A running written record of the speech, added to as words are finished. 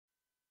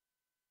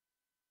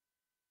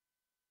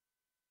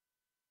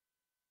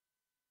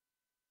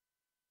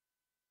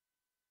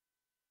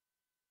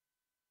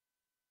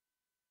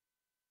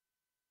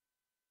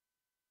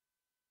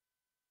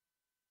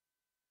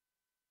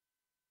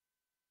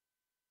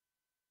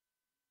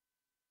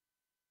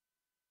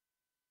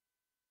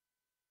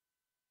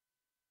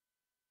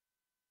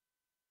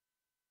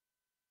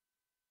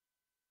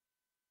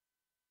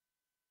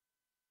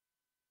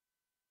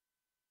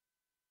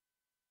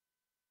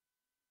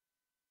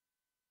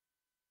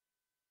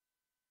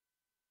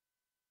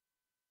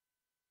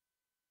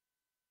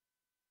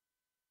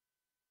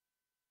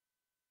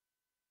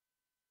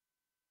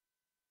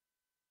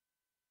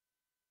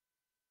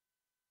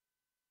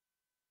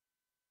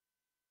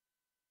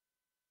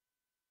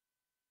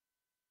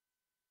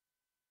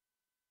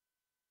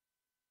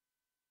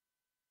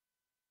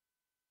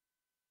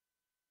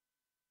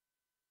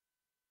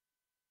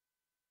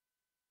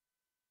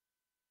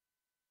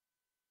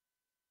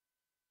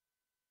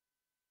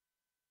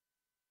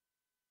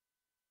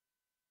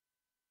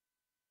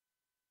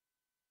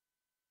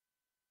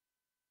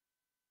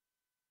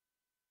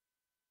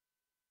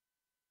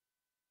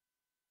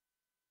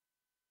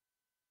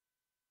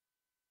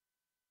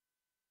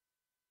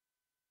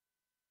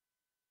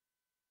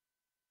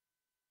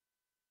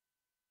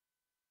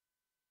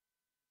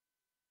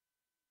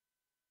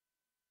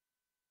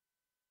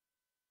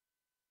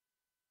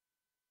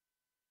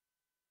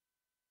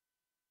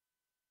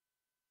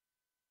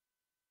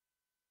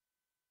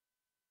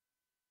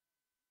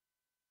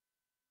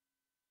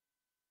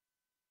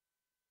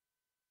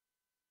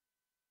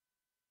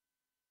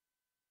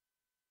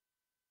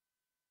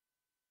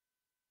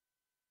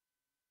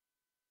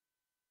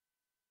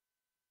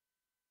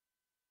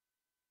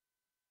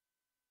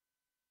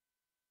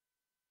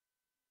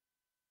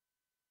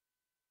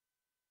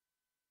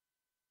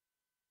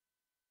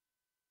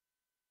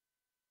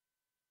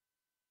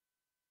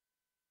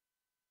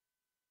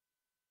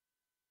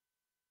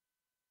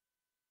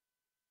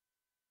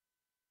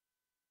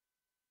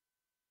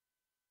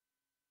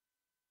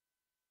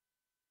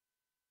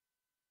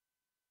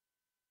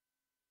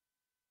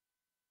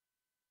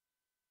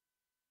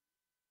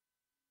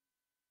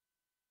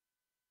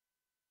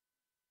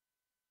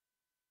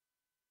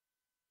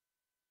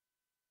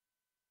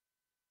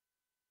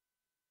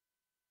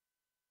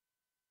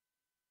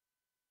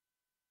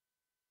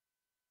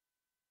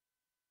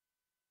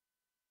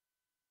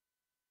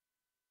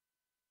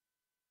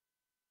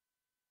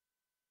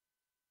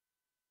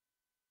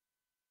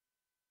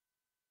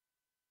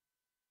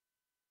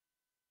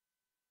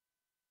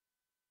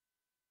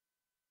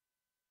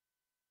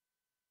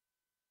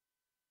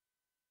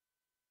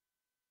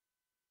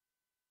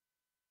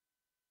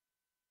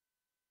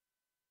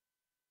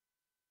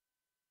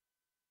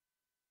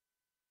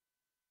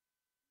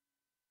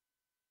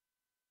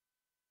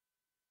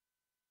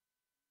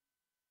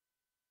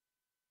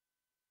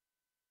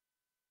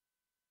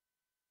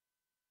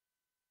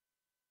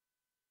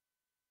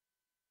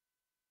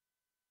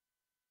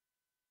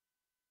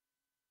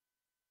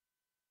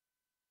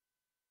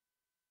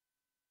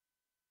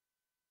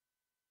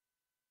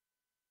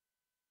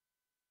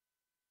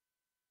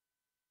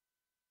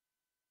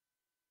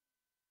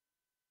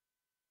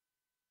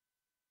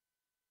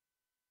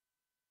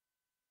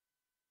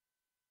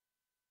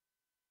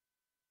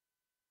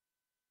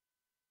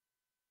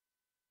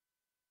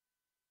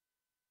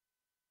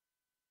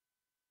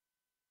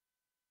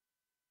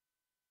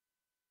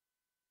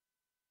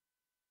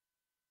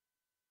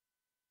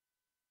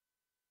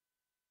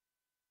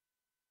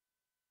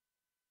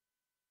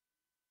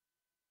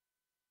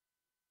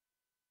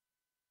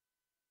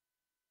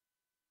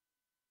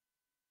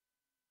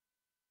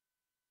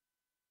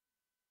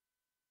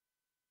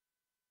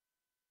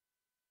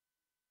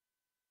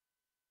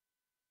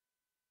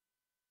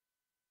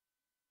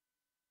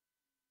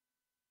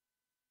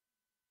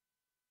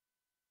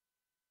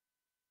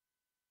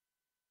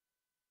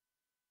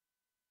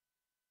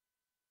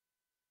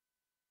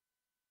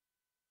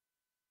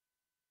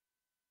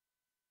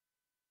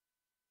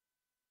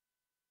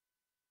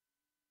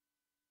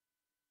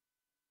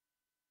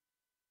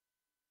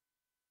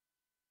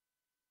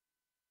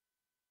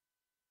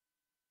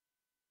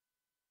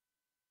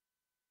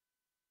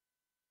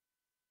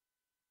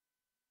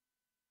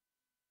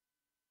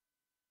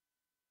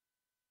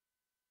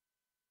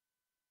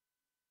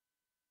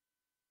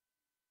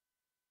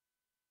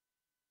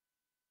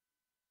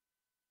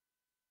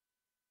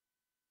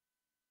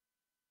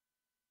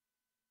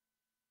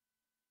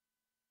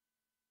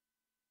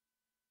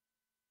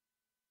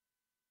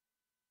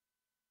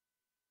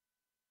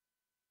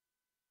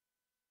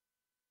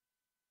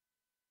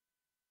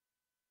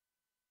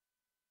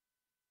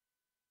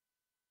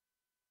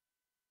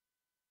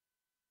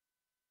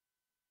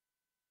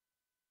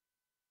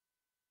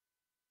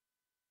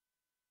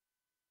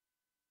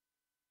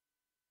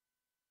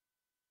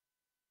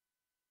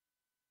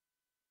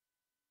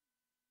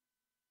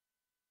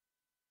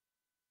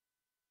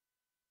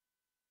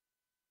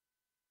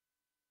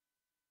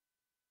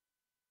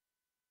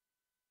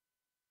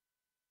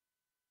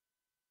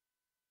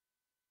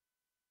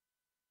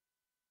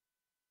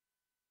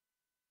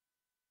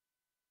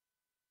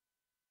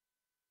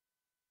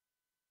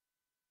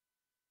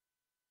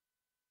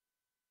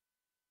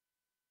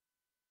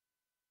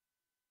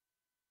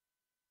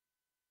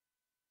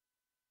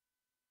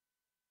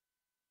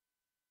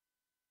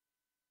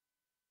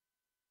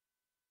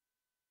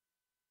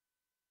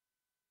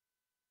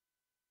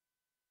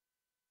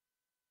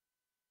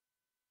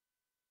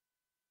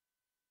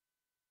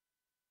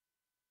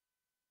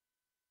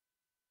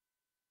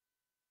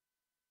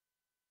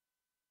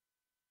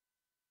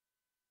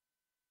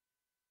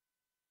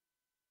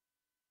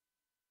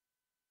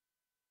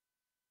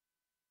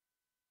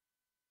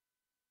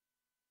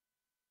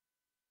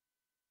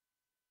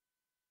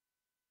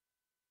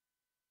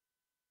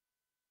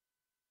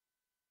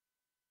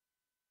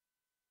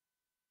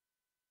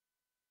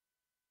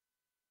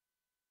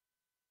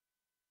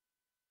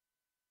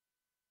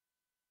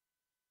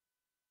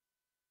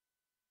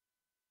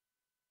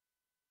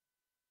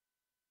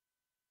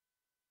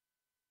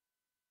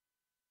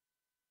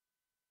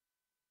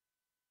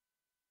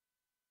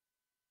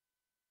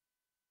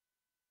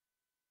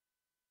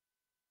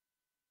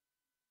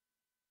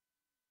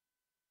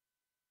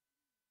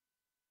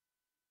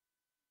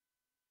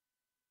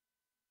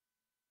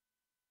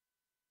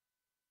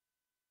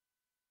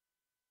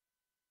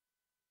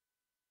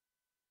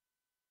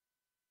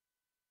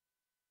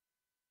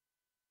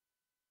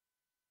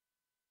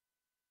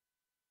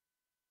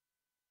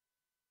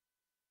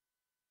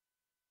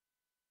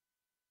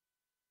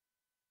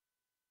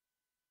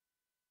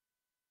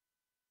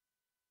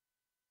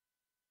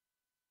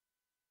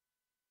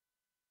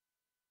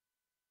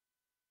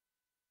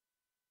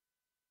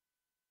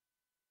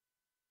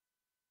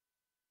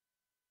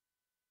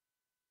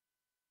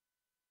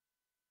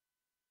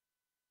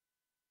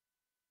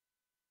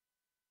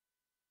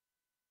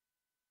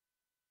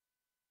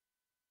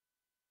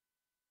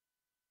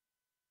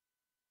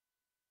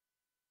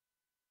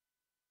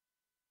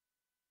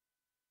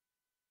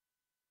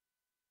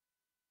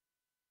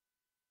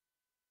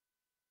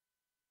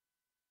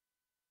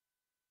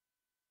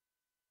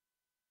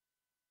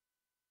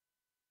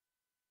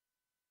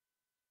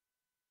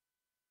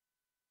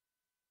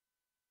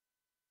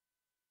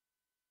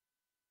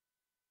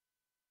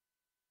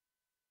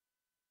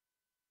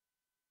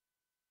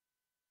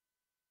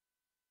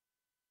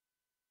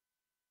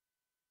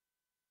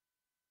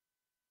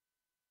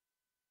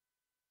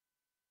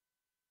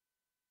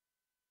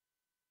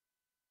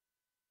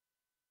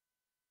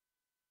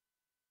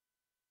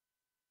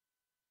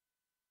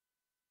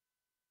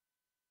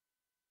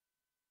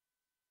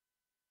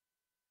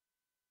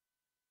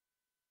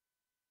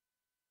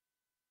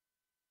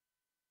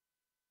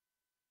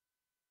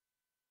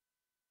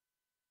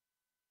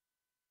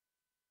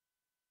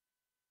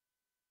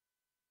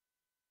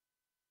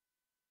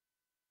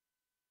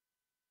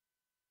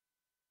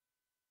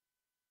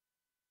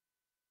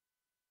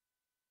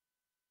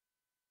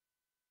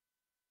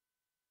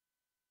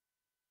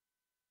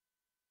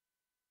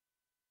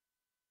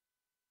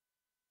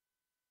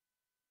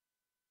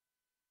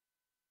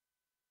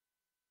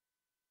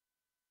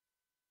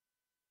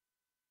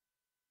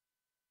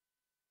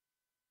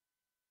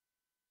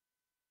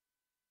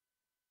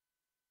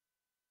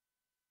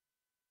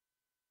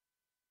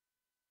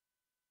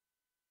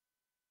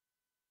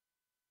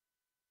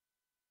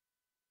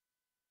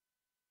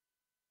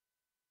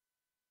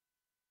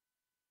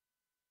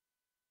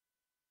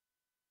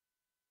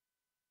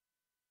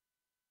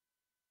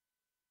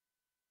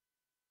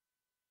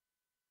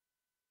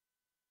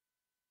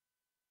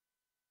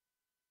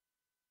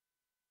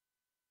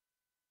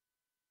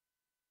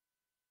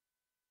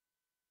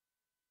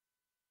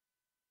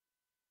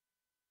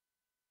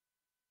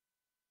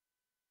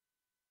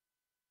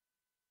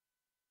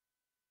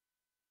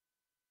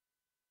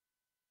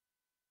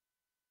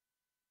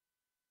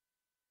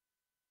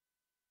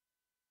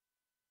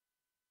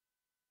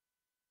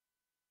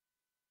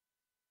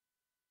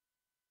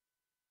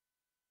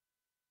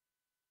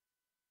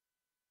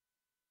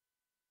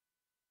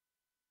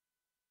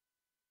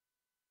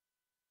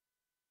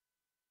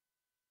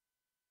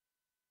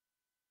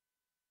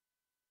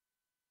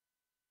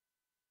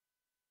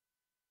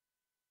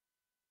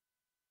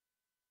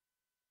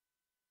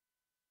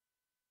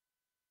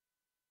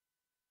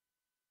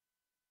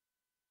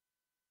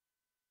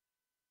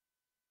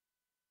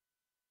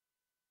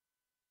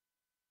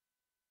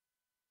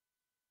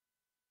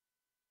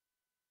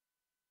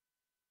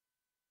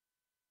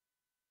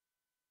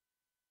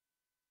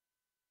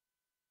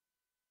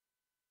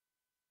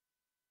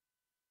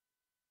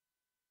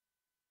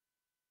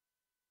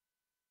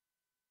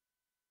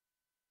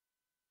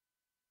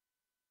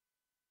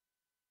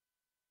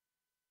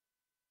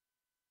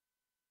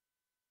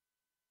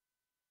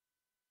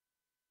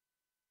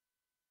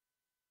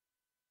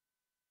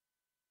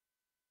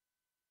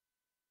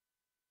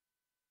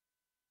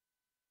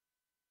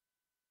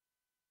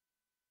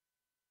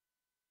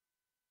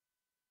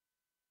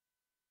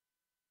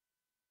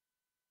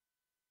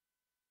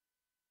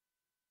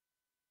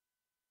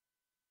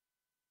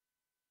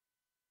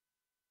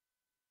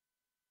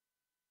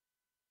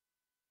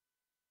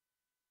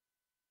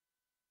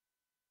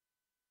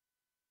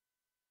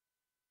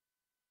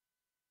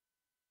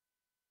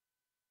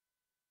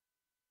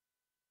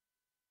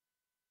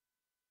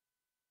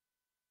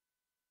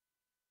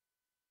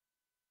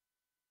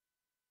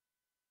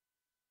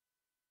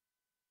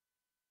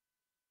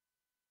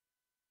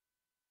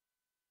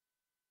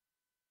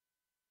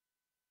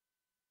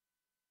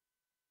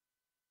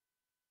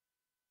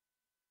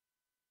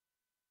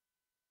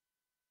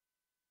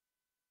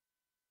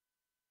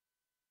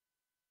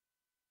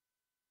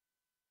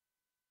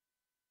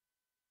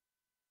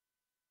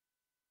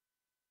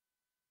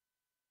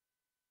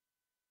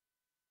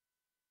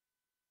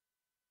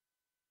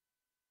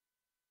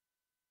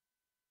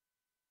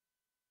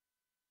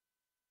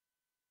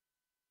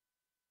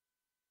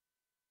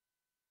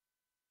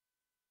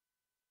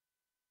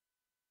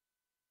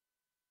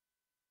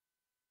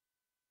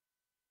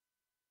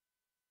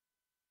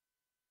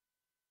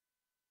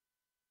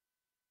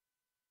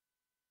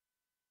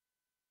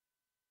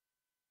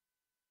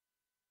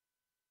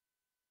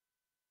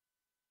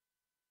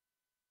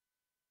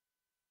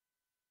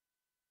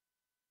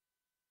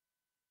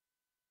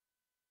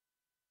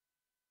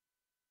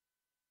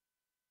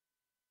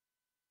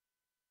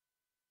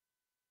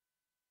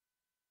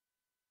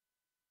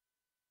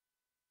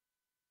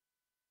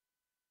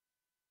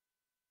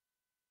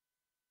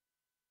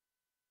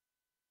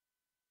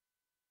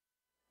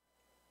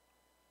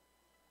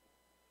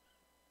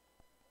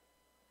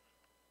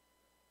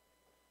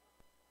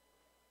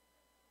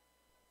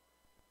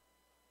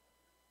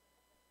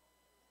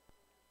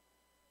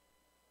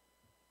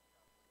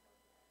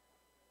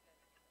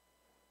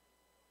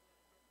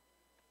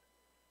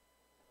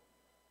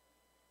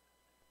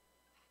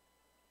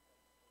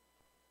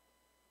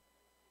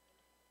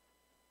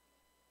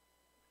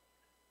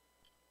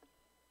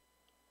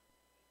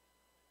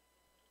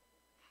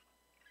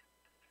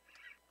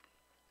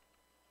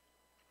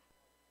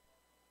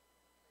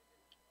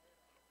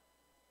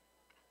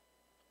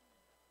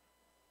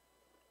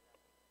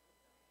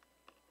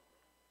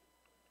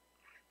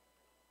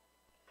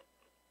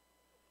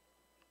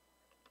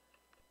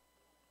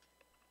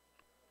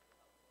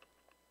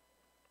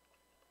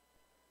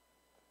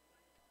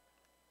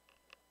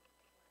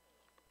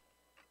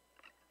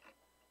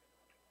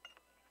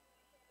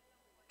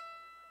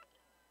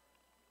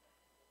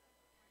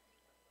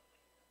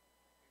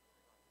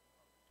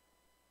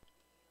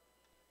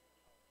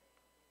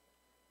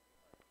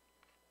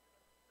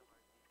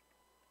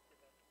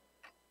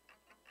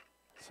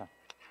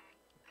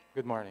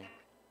Good morning.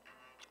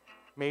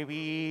 May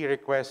we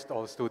request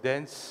all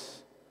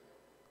students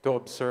to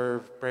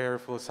observe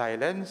prayerful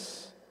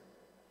silence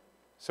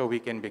so we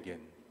can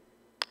begin.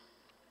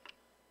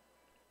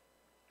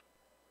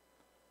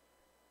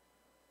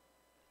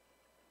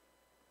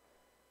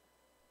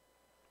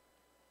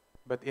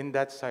 But in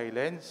that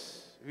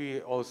silence,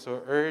 we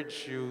also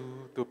urge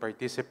you to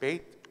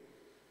participate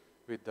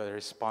with the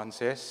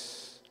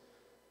responses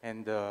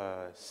and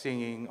the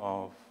singing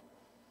of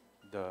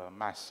the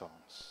Mass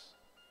songs.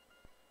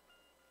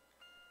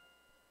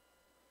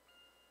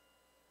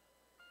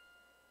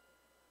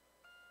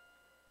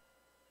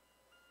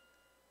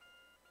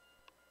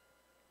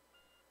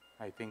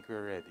 I think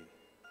we're ready.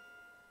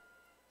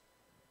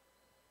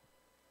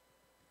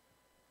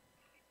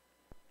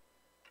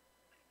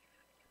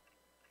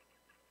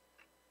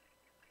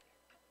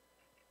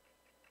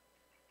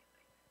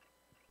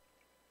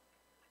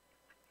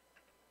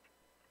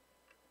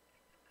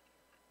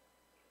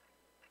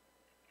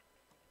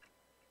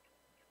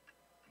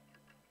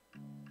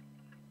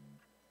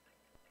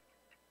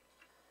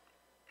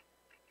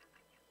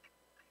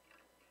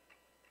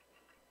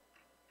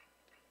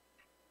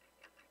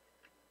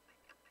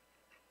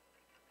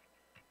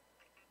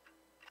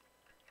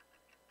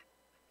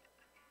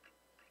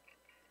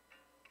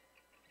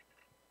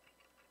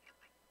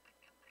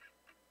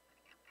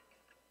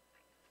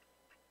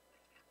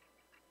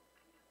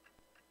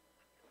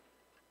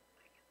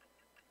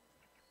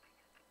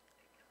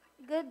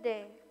 Good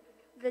day.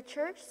 The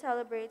Church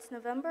celebrates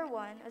November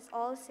 1 as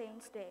All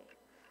Saints' Day,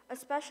 a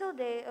special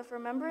day of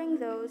remembering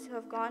those who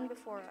have gone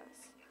before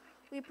us.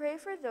 We pray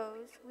for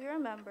those we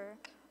remember,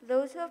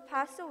 those who have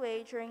passed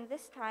away during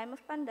this time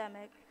of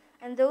pandemic,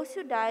 and those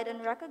who died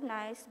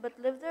unrecognized but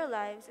lived their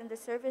lives in the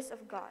service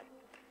of God,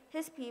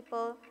 His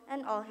people,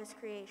 and all His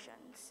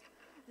creations.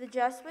 The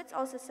Jesuits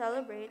also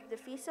celebrate the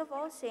Feast of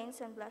All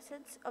Saints and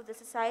Blesseds of the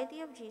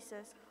Society of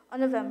Jesus on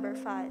November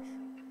 5.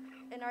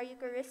 In our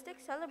Eucharistic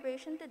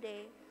celebration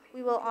today,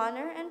 we will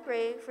honor and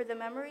pray for the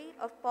memory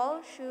of Paul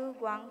Shu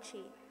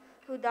Guangqi,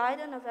 who died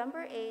on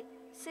November 8,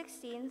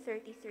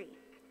 1633.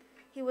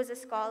 He was a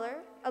scholar,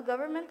 a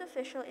government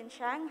official in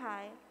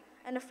Shanghai,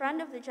 and a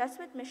friend of the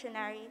Jesuit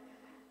missionary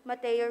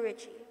Matteo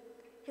Ricci.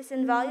 His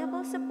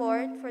invaluable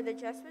support for the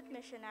Jesuit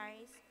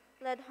missionaries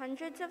led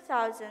hundreds of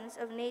thousands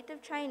of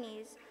native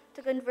Chinese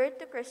to convert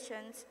to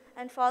Christians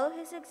and follow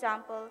his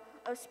example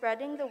of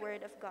spreading the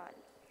word of God.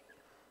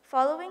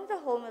 Following the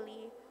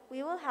homily,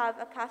 we will have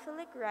a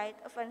Catholic rite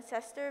of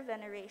ancestor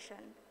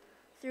veneration.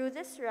 Through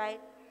this rite,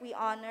 we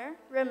honor,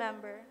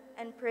 remember,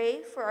 and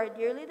pray for our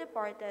dearly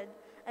departed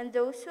and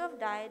those who have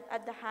died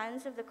at the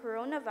hands of the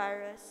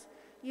coronavirus,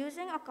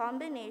 using a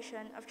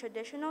combination of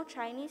traditional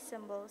Chinese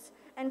symbols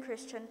and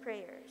Christian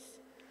prayers.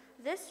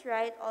 This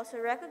rite also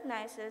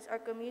recognizes our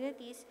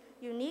community's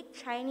unique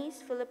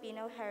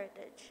Chinese-Filipino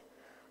heritage.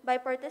 By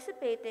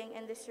participating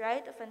in this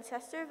rite of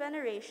ancestor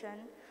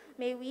veneration,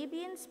 may we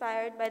be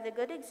inspired by the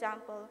good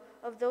example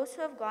of those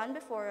who have gone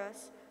before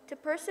us to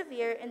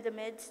persevere in the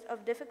midst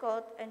of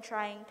difficult and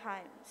trying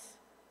times.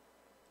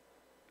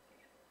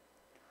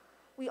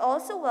 We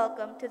also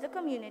welcome to the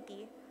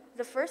community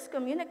the first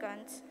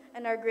communicants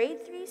and our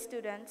grade 3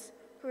 students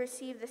who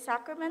received the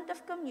sacrament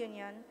of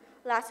communion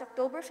last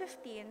October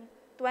 15,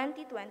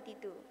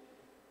 2022.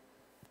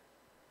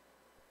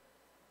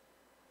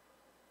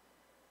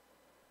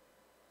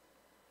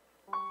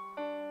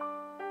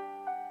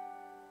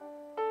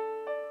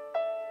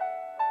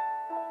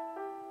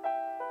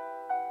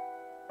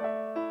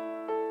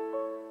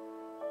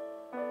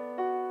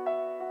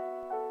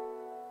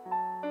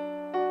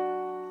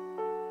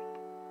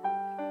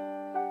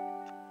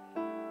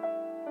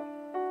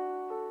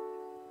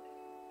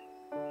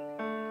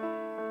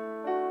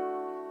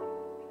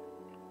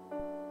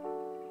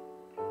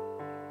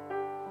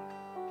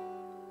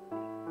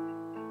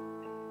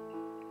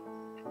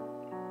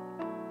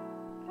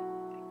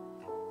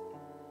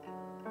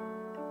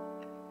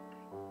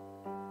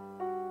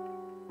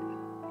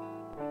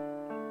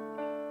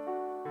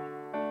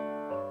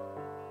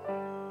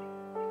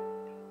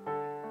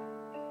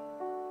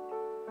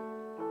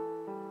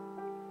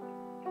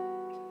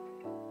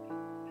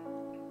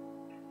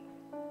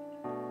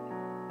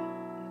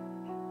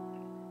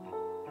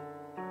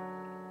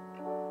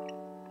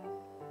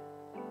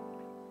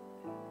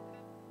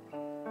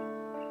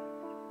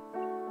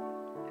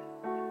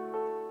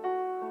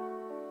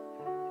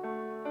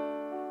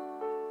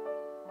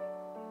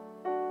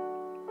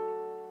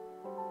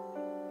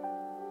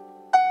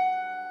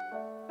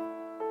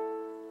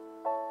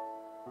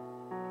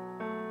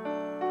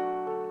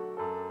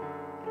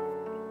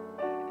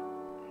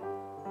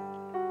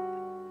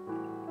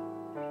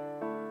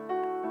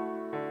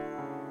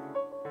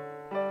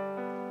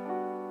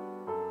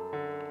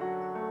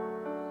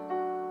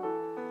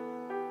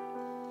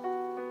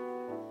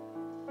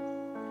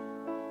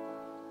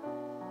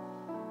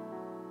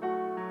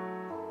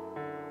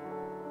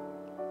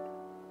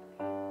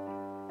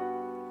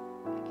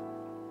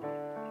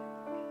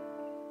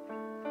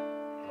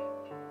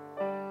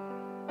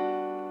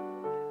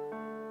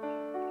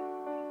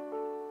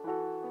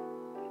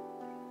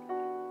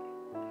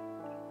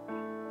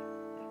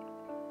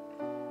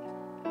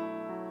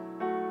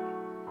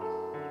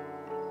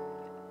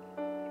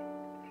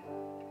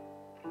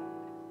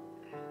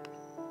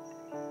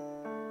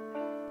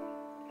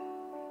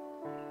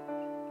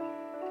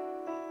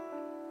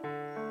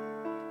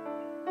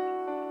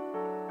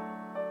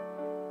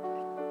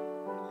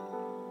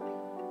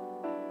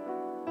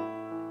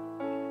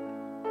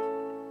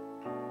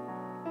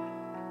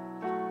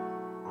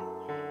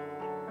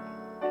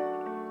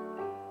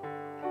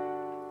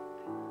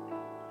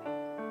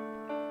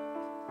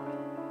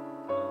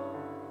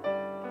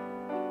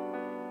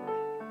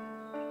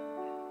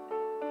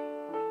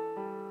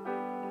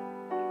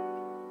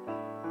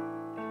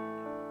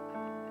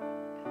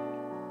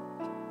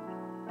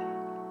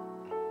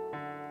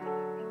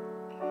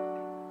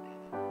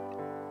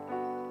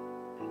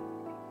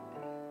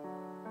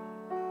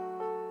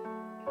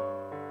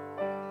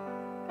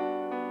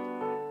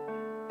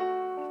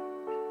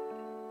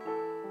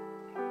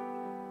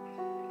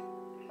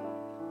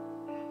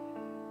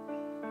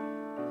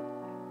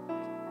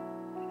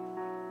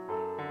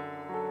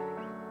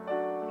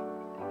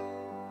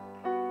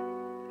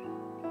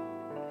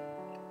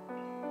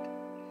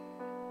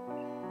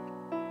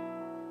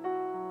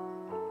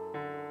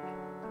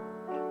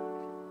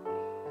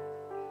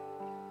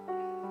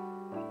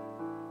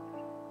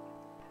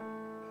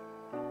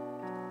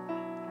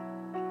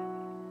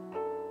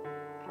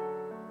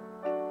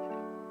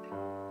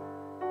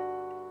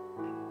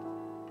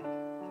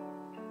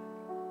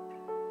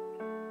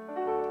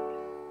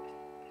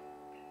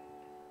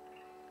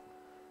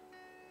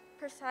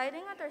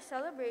 Presiding at our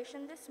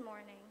celebration this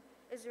morning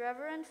is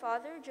Reverend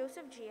Father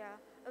Joseph Gia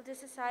of the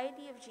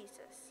Society of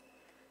Jesus.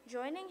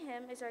 Joining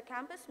him is our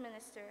campus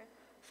minister,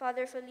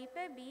 Father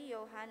Felipe B.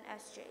 Johan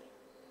S.J.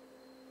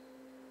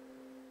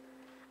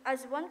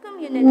 As one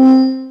community,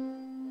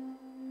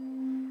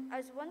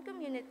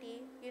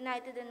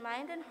 united in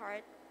mind and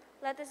heart,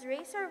 let us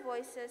raise our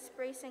voices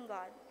praising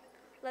God.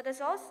 Let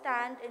us all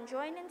stand and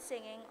join in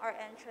singing our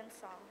entrance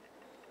song.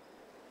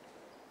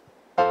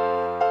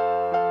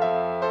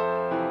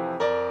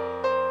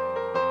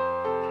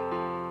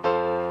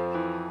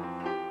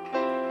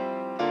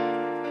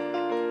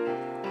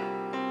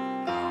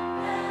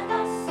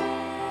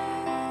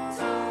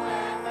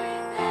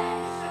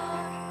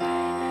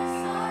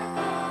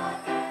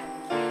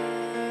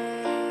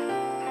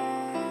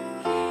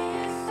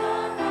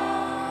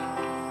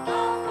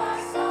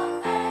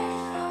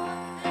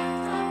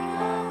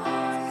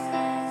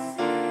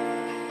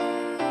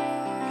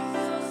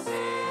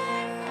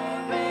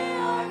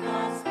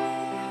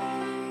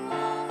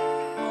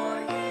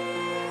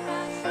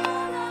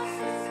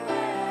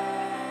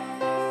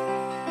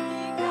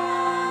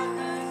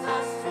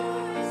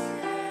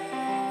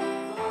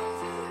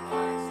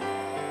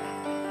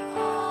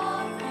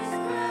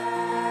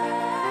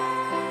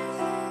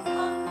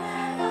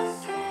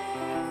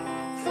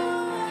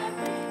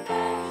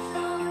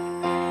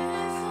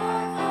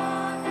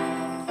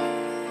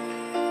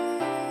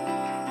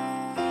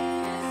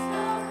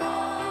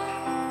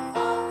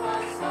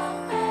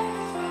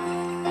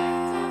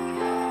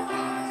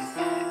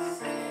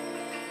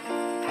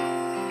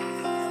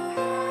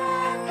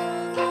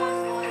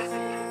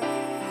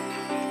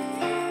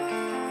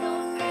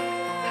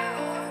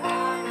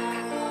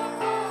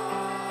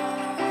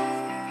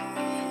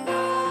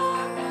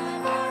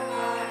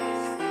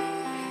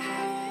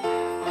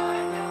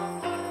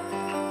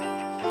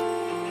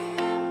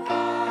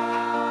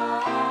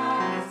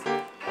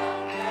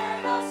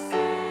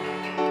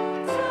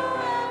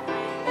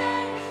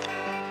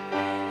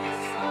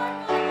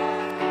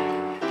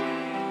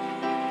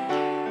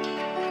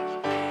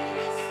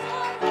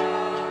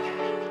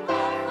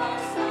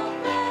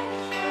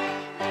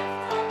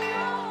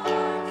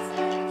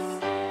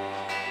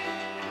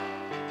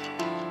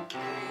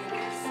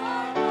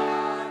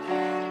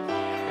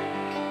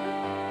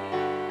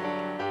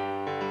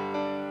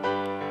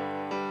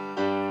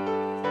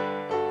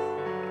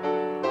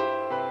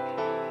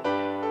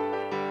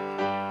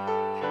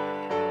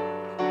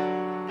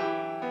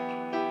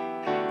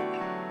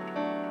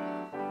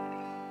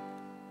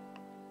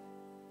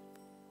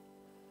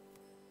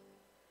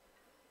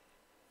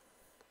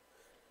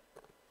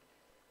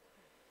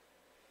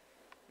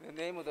 In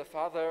the name of the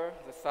Father,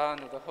 the Son,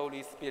 and the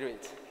Holy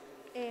Spirit.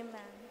 Amen.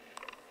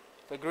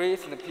 The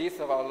grace and the peace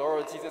of our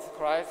Lord Jesus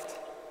Christ,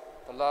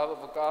 the love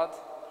of God,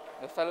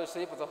 and the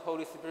fellowship of the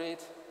Holy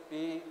Spirit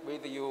be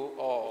with you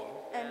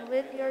all. And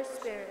with your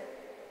spirit.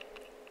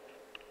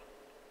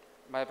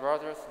 My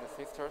brothers and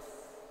sisters,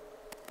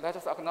 let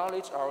us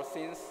acknowledge our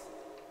sins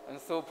and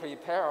so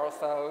prepare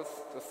ourselves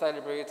to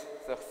celebrate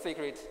the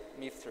sacred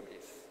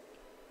mysteries.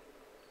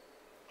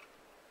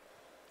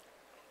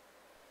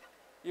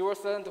 You were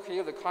sent to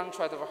heal the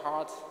contrite of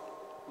heart.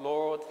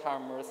 Lord, have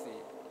mercy.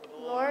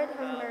 Lord,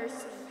 have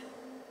mercy.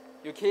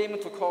 You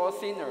came to call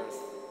sinners.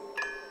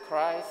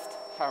 Christ,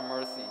 have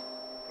mercy.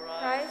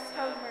 Christ,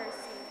 have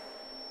mercy.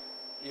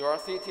 You are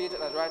seated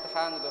at the right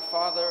hand of the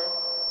Father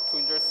to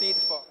intercede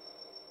for us.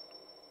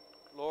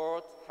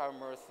 Lord, have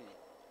mercy.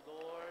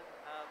 Lord,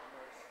 have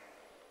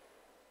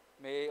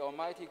mercy. May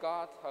Almighty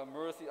God have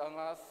mercy on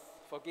us,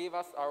 forgive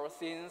us our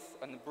sins,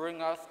 and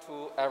bring us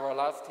to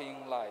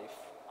everlasting life.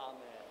 Amen.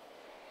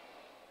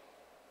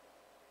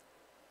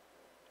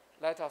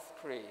 Let us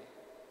pray.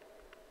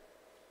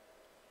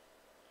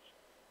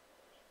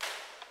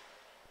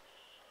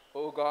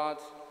 O God,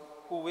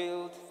 who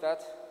willed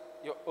that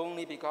your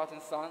only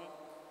begotten Son,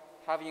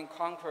 having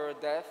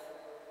conquered death,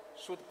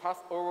 should pass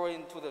over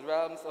into the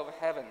realms of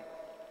heaven,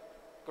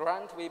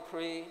 grant, we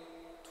pray,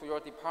 to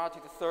your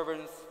departed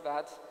servants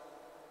that,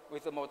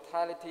 with the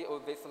mortality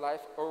of this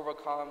life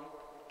overcome,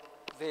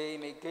 they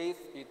may gaze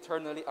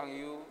eternally on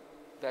you,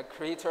 their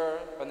Creator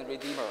and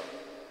Redeemer.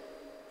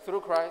 Through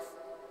Christ,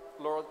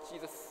 Lord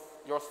Jesus,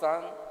 your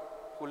Son,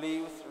 who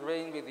lives,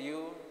 reigns with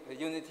you, in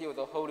the unity of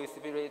the Holy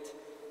Spirit,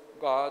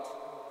 God,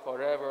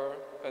 forever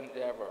and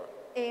ever.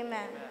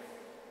 Amen.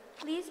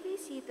 Please be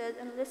seated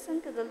and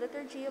listen to the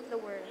liturgy of the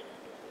Word.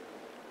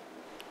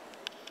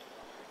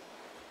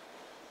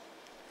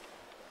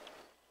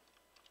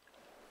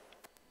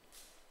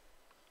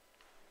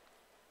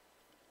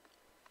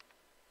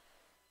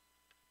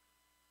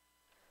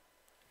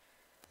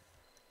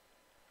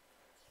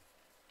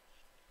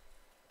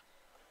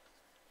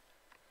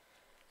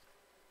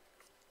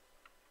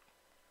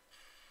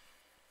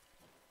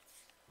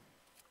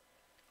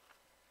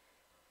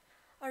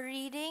 A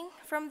reading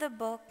from the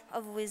Book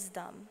of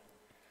Wisdom.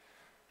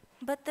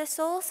 But the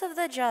souls of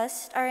the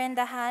just are in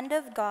the hand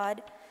of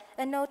God,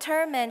 and no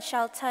torment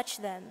shall touch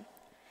them.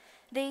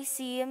 They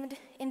seemed,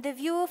 in the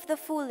view of the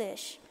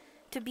foolish,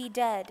 to be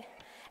dead,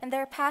 and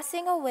their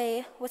passing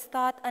away was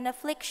thought an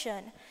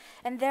affliction,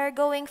 and their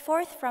going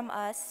forth from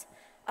us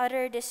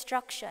utter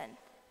destruction.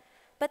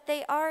 But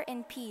they are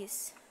in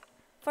peace.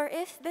 For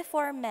if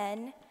before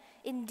men,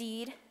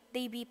 indeed,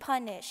 they be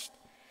punished,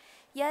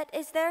 yet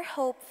is their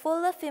hope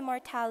full of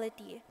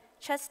immortality,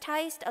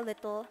 chastised a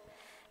little,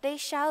 they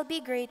shall be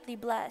greatly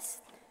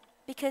blessed,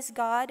 because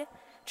God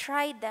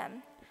tried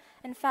them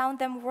and found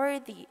them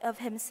worthy of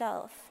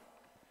himself.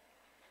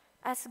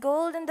 As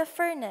gold in the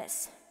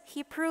furnace,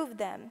 he proved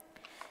them,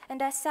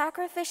 and as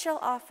sacrificial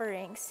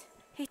offerings,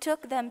 he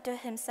took them to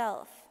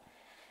himself.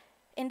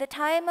 In the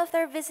time of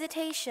their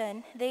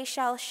visitation, they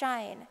shall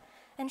shine,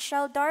 and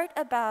shall dart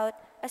about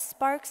as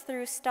sparks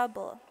through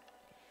stubble.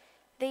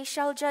 They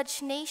shall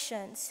judge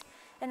nations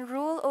and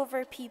rule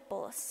over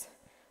peoples,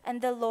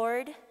 and the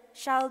Lord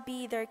shall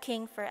be their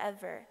king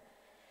forever.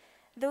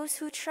 Those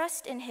who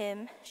trust in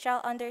him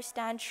shall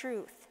understand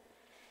truth,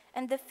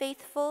 and the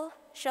faithful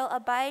shall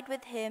abide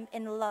with him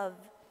in love,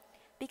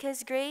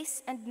 because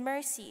grace and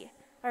mercy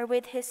are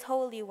with his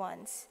holy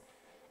ones,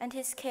 and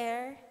his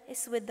care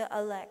is with the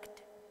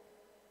elect.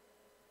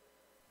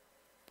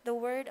 The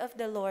word of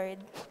the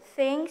Lord.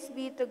 Thanks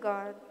be to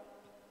God.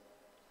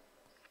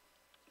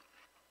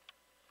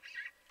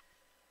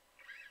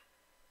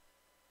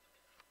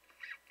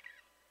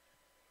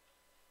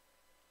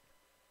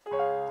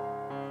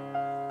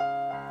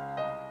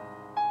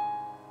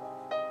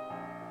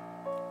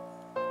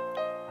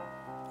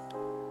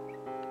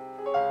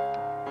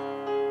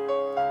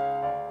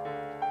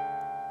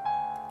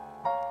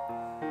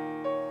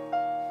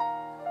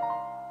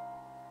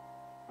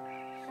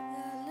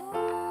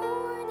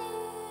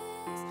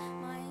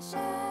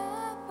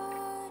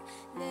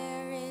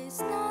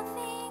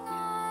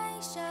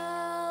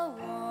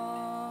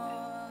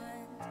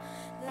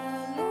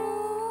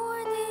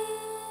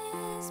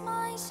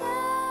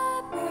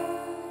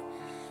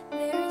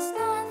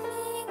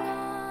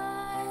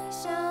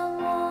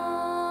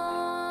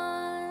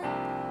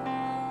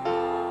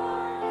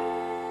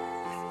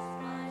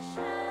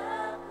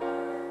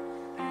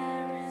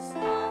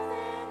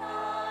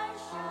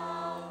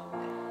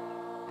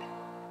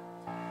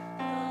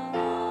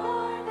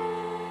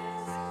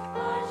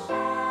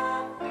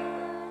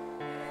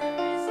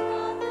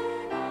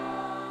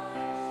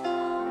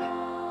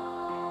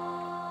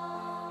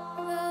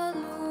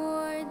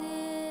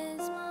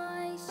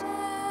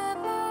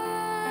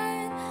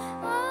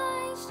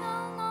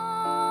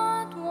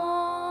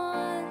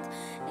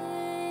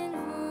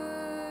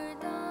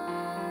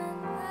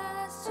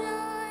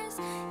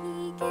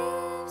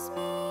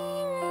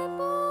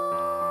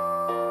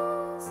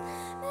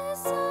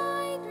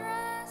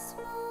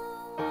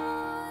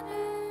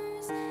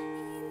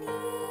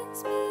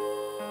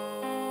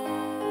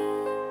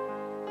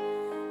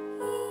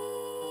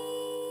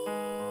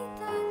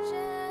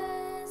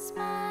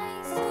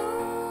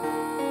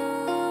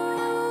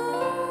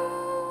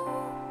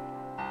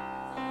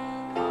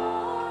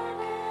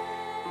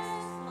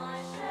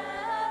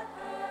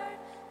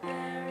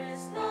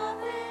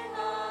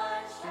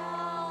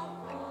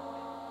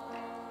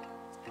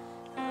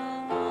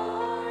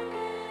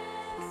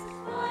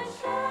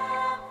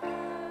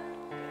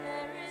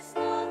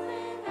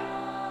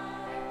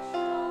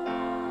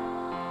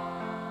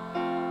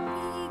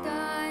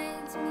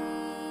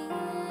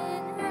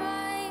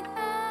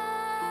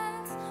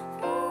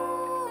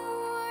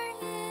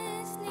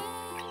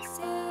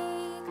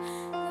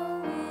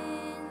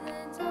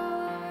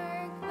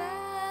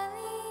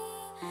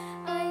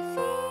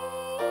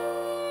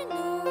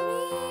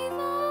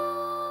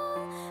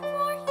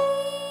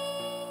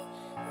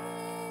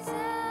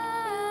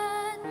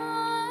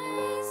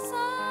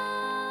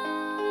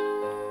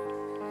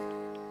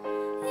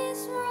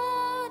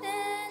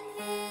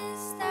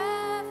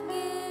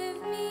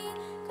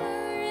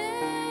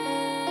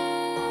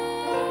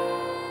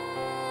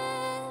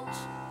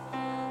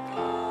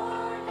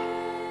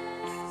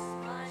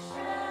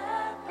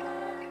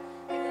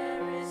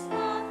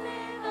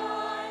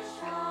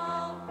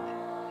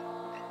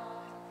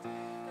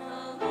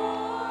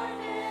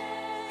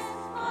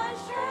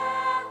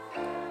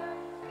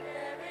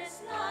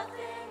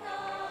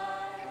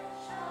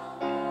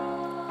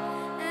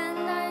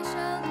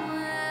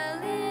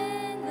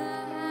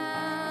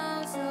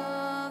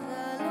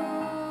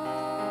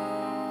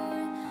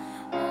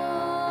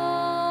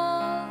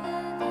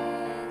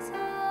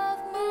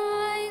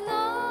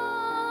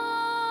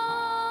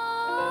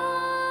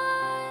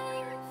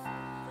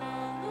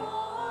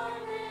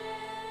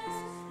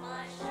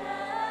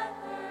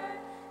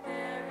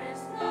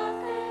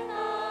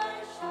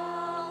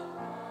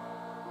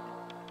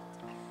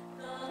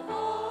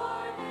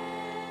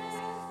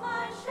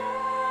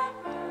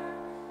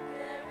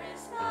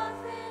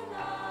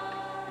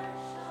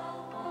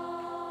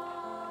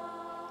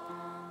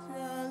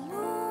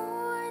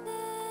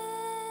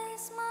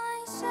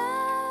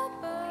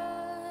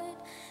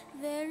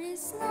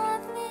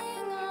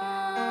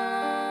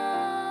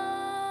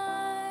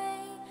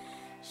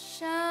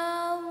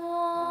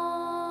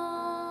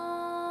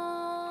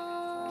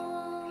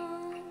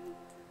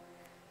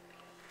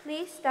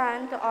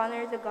 stand to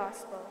honor the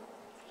gospel.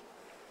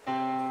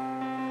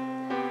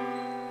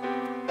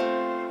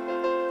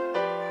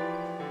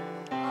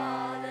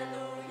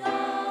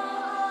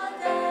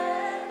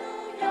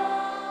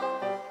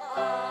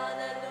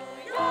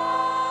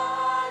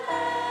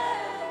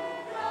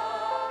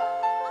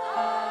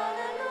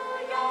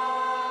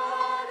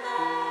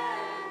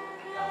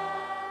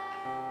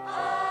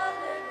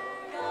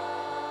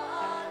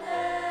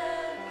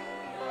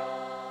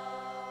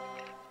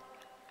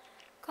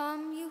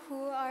 Come, you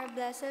who are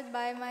blessed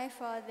by my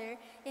Father,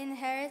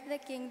 inherit the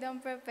kingdom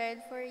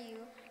prepared for you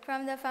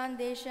from the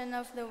foundation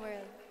of the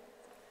world.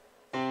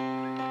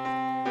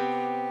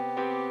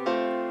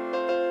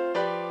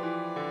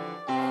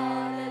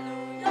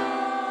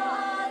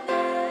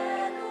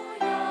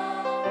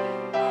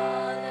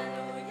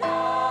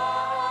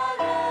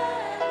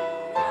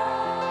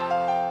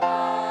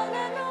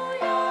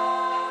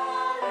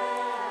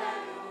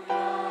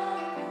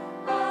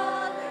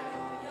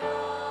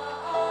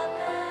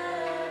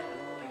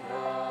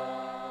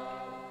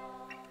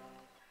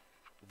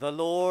 The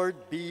Lord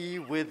be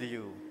with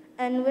you.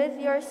 And with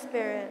your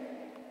spirit.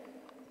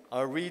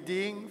 A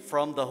reading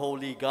from the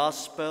Holy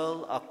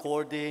Gospel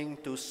according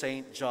to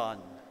St.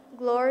 John.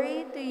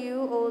 Glory to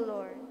you, O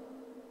Lord.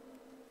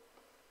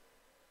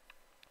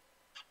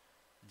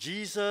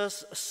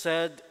 Jesus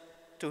said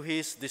to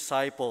his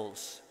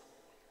disciples,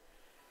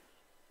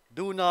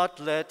 "Do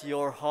not let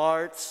your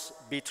hearts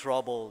be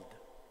troubled.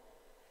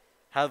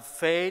 Have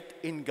faith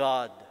in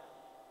God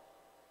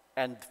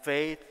and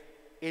faith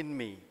in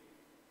me.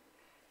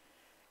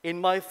 In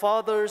my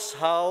Father's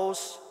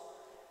house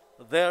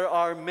there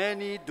are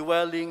many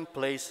dwelling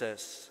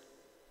places.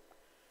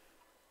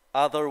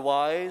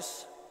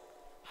 Otherwise,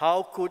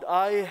 how could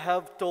I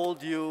have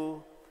told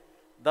you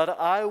that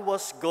I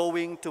was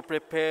going to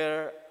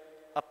prepare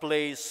a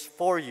place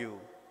for you?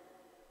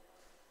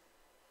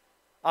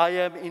 I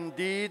am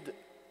indeed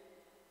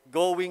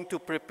going to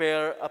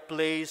prepare a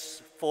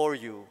place for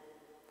you,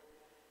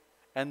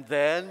 and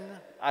then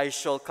I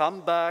shall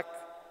come back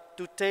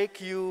to take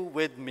you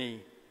with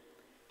me,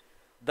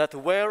 that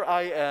where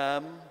I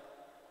am,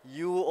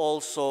 you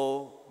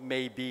also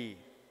may be.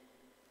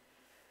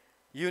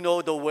 You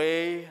know the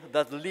way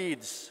that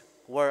leads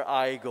where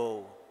I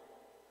go."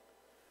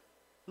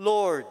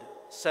 "Lord,"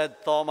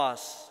 said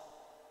Thomas,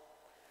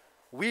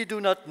 "we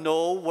do not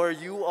know where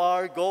you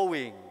are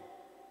going.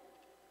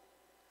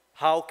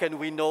 How can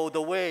we know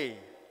the way?"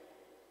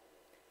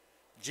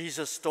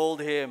 Jesus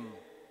told him,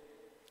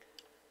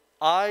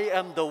 "I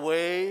am the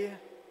way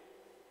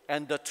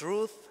and the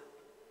truth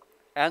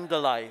and the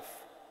life.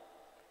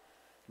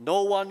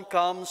 No one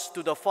comes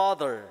to the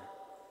Father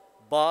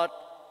but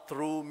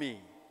through me."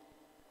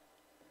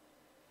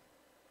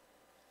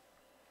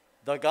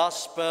 The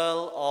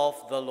Gospel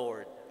of the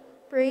Lord.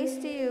 Praise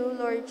to you,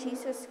 Lord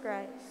Jesus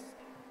Christ.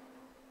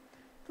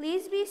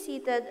 Please be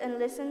seated and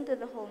listen to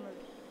the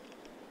homily.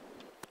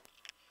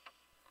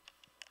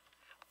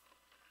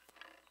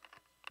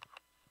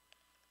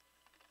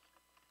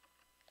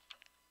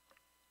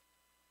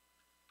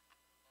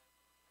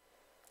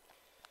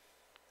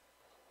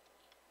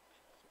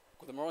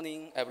 Good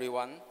morning,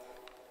 everyone.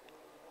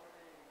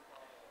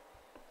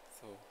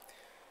 So,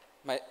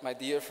 my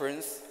dear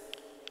friends,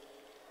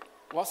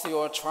 what's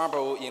your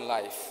trouble in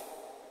life?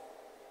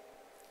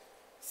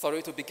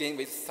 Sorry to begin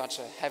with such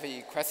a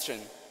heavy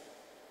question.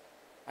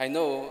 I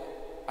know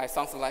I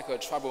sound like a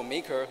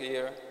troublemaker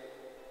here.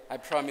 I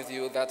promise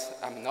you that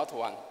I'm not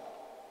one.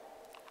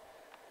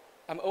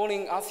 I'm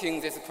only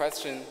asking this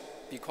question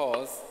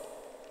because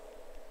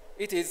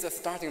it is the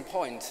starting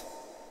point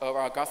of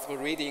our gospel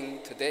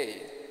reading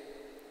today.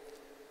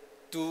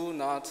 Do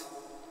not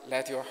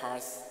let your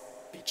hearts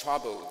be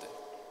troubled.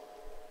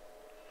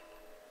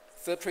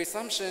 The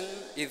presumption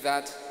is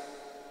that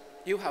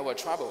you have a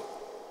trouble.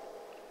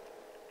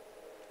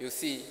 You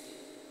see,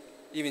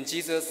 even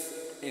Jesus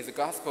in the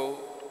gospel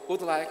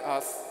would like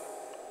us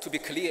to be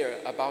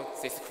clear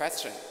about this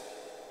question.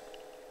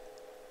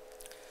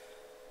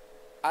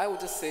 I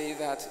would say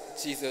that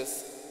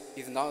Jesus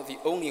is not the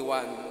only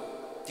one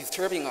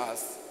disturbing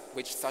us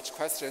with such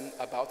question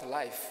about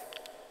life.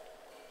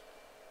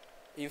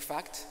 In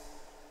fact,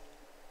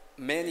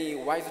 many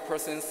wise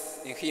persons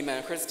in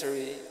human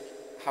history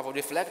have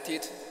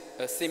reflected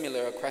a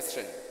similar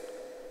question.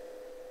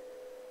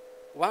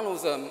 One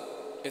of them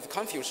is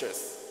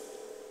Confucius.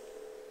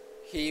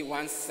 He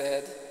once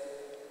said,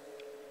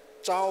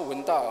 朝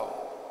闻道，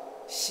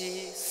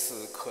夕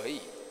死可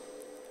以.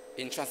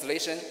 In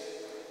translation,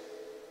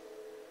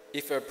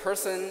 if a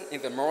person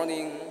in the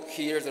morning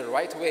hears the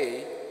right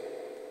way,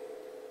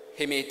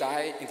 he may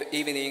die in the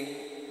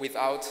evening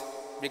without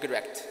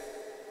regret.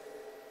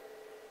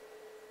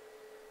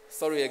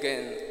 Sorry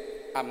again,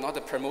 I'm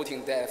not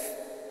promoting death,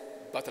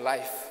 but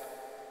life.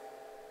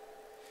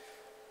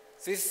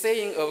 This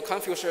saying of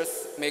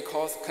Confucius may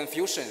cause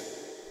confusion,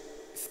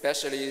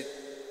 especially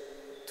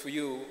to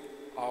you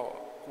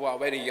who are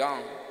very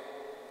young.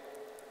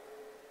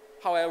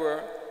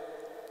 However,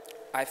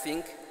 I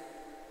think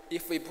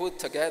if we put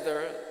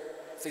together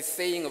this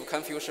saying of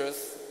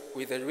Confucius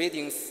with the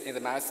readings in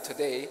the Mass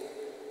today,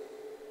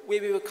 we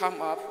will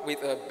come up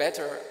with a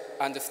better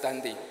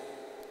understanding.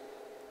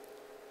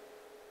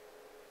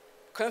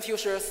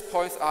 Confucius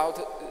points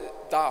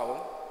out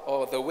Tao,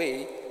 or the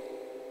way,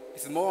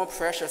 is more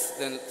precious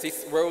than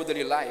this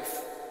worldly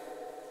life.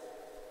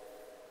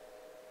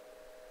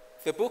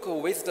 The Book of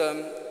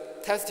Wisdom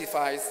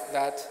testifies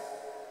that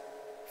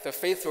the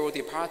faithful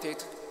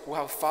departed who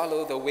have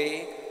followed the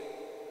way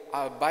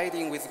are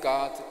abiding with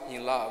God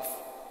in love.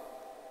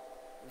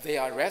 They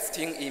are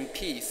resting in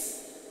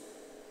peace.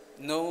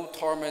 No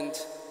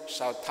torment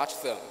shall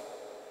touch them.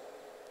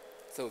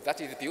 So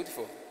that is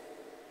beautiful.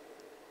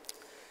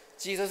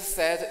 Jesus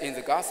said in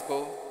the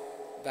Gospel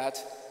that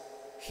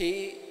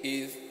He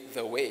is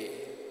the way.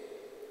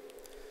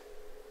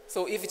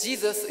 So if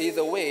Jesus is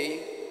the way,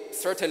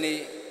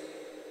 certainly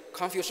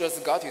Confucius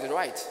got it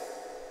right.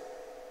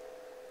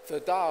 The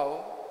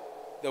Tao,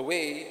 the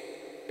way,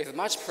 is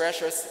much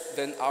precious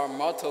than our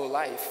mortal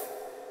life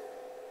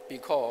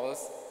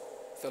because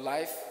the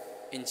life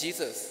in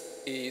Jesus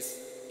is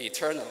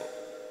eternal.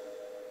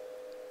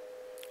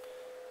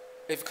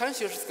 If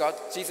Confucius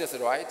got Jesus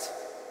right,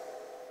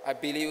 I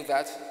believe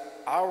that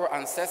our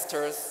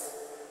ancestors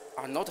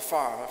are not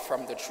far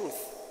from the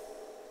truth.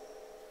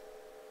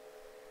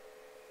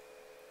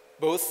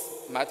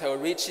 Both Matteo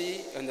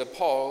Ricci and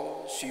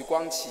Paul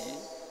Guangqi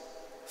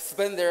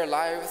spent their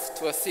lives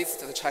to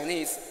assist the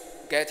Chinese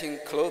getting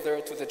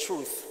closer to the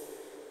truth,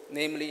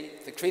 namely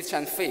the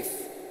Christian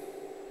faith.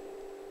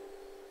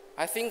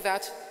 I think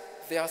that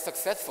they are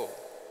successful.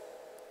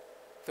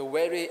 The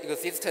very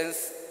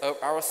existence of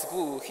our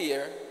school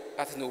here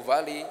at New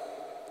Valley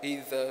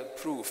is the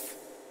proof.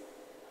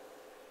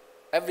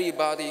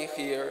 Everybody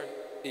here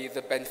is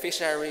the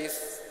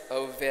beneficiaries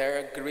of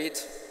their great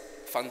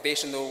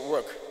foundational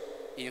work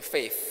in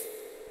faith.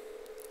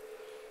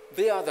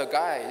 They are the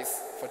guides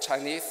for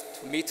Chinese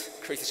to meet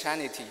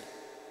Christianity.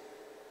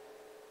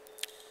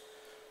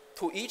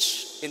 To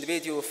each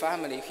individual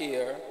family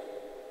here,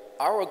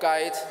 our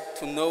guide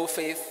to know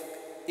faith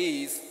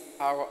is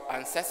our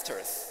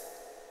ancestors.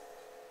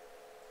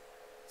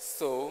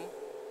 So,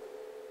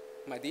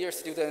 my dear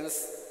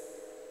students,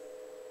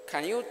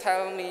 can you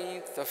tell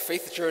me the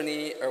faith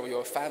journey of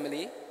your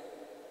family?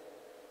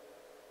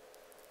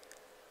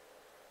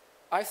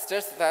 I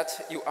suggest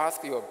that you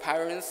ask your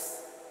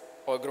parents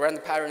or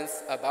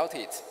grandparents about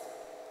it.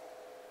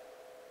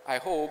 I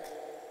hope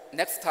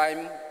next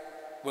time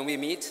when we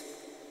meet,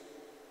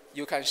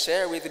 you can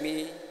share with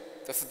me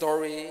the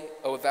story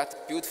of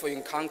that beautiful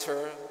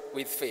encounter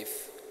with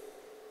faith.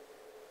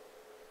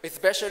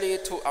 Especially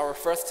to our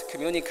first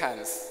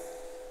communicants.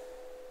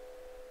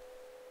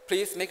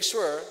 Please make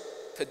sure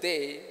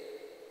today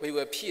we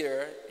will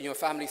appear in your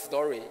family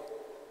story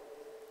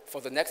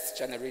for the next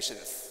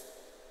generations.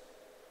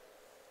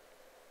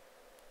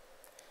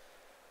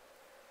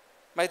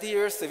 My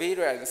dear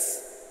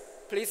civilians,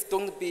 please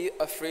don't be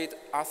afraid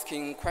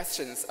asking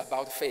questions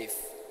about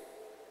faith.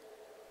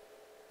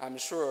 I'm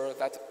sure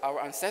that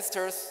our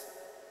ancestors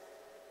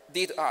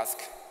did ask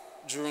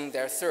during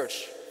their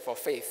search for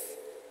faith.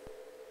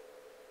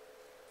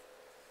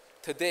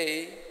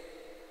 Today,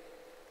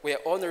 we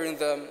are honoring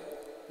them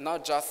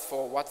not just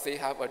for what they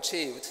have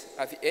achieved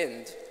at the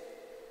end,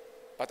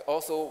 but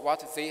also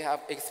what they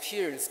have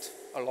experienced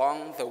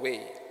along the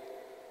way.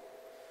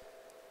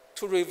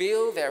 To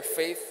reveal their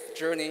faith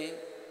journey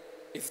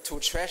is to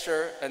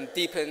treasure and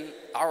deepen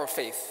our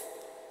faith.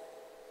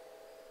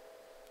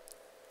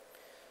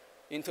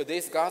 In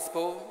today's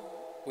gospel,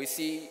 we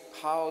see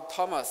how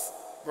Thomas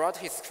brought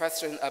his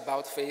question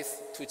about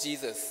faith to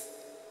Jesus.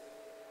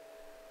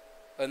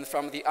 And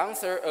from the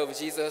answer of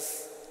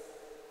Jesus,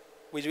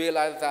 we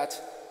realize that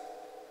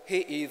He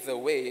is the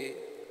way,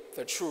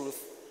 the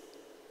truth,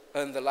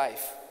 and the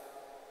life.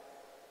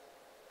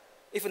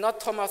 If not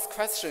Thomas'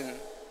 question,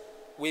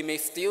 we may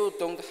still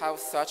don't have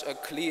such a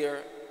clear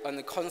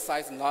and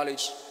concise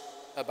knowledge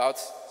about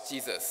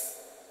Jesus.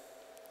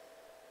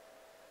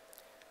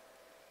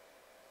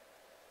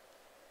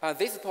 At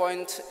this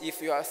point,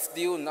 if you are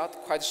still not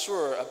quite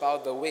sure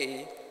about the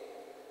way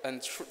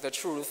and the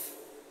truth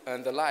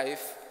and the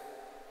life,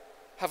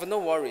 have no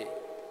worry.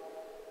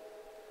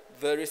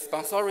 The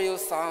responsorial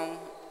psalm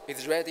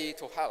is ready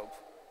to help.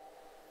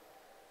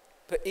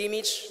 The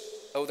image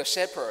of the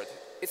shepherd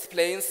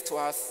explains to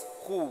us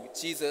who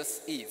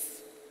Jesus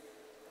is.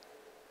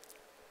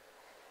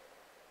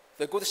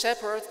 The good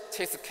shepherd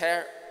takes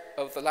care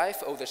of the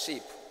life of the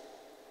sheep.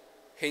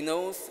 He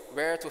knows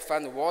where to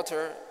find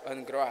water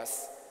and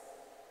grass.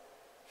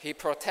 He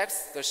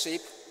protects the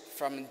sheep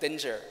from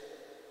danger.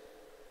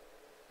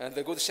 And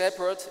the good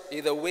shepherd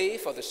is the way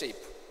for the sheep.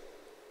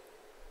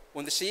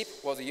 When the sheep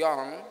was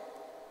young,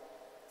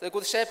 the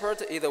good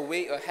shepherd is the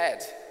way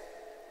ahead,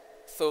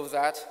 so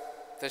that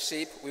the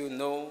sheep will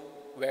know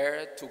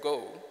where to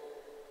go.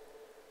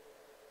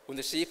 When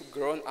the sheep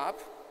grown up,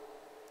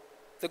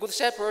 the good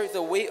shepherd is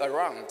the way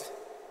around,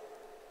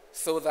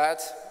 so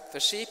that the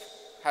sheep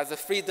has the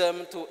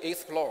freedom to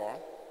explore.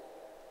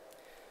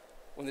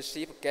 When the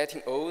sheep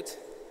getting old,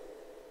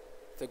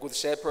 the good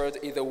shepherd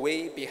is the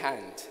way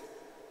behind,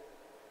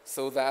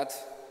 so that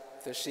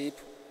the sheep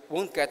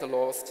won't get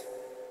lost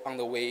on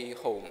the way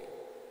home.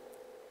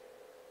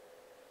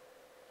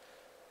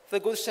 The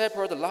Good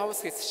Shepherd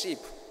loves his sheep.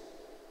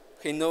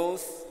 He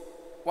knows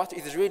what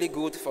is really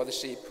good for the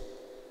sheep.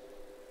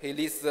 He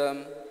leads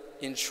them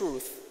in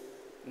truth,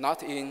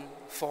 not in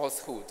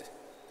falsehood.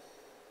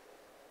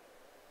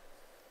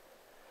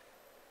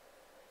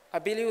 I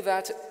believe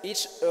that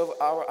each of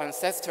our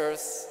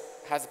ancestors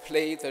has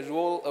played the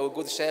role of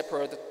Good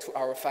Shepherd to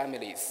our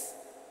families.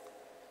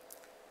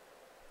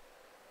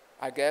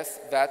 I guess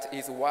that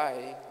is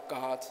why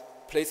God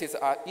places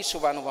each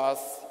one of us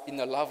in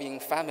a loving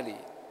family.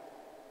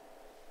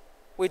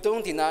 We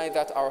don't deny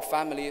that our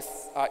families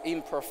are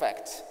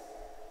imperfect.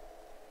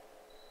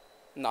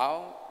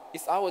 Now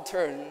it's our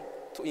turn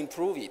to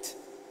improve it.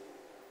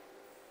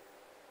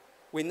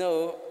 We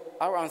know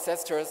our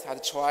ancestors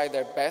had tried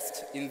their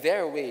best in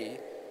their way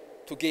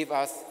to give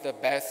us the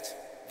best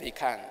they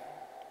can.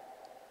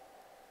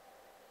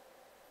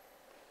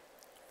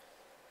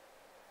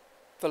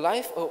 The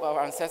life of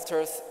our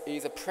ancestors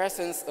is the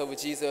presence of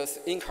Jesus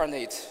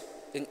incarnate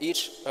in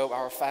each of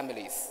our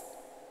families.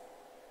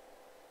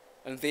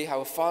 And they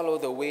have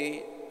followed the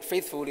way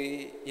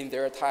faithfully in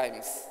their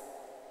times.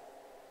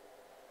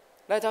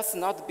 Let us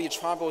not be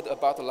troubled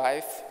about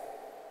life,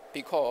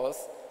 because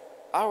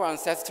our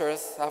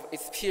ancestors have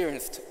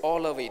experienced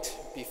all of it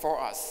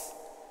before us.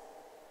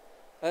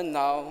 And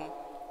now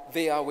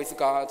they are with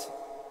God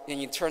in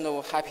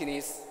eternal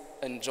happiness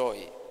and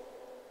joy.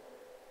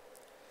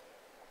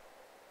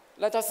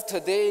 Let us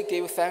today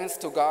give thanks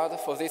to God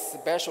for this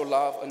special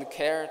love and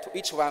care to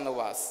each one of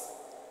us.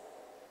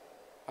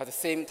 At the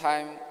same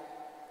time,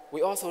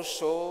 we also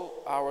show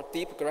our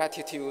deep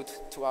gratitude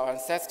to our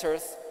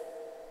ancestors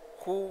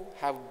who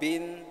have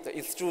been the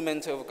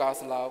instrument of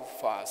God's love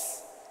for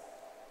us.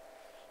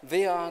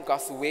 They are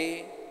God's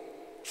way,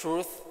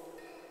 truth,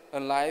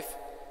 and life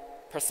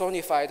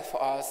personified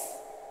for us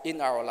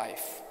in our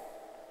life.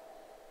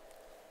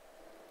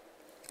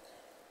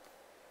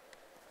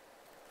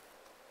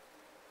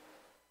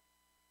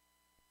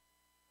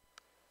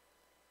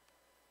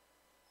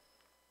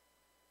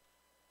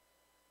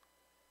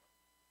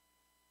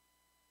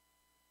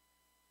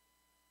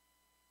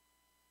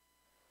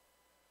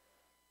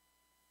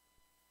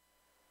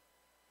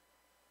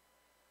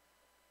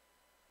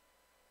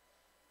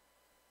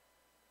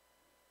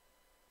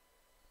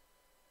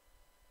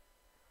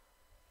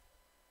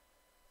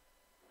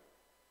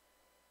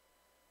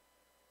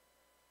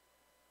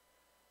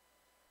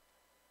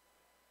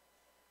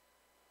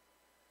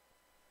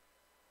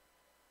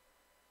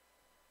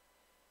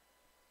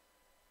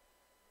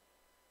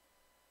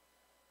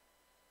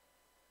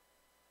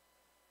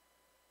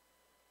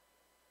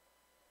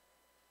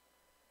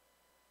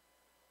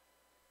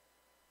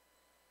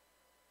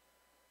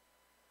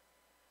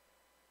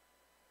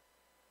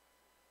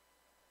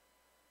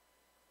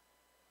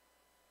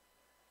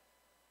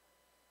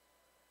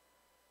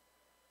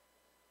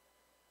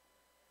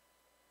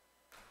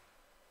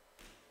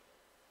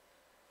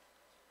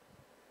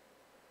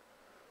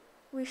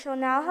 We shall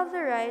now have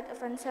the rite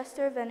of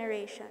ancestor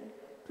veneration.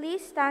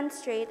 Please stand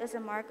straight as a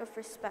mark of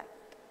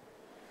respect.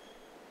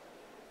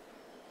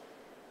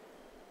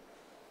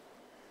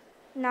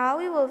 Now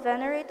we will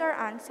venerate our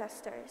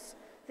ancestors.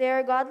 They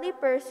are godly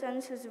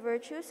persons whose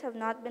virtues have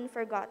not been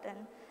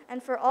forgotten,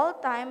 and for all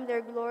time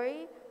their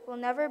glory will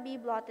never be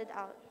blotted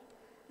out.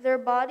 Their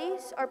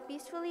bodies are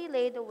peacefully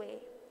laid away,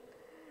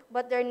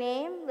 but their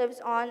name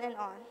lives on and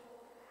on.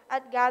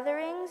 At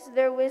gatherings,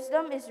 their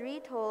wisdom is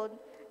retold,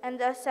 and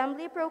the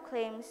assembly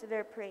proclaims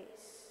their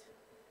praise.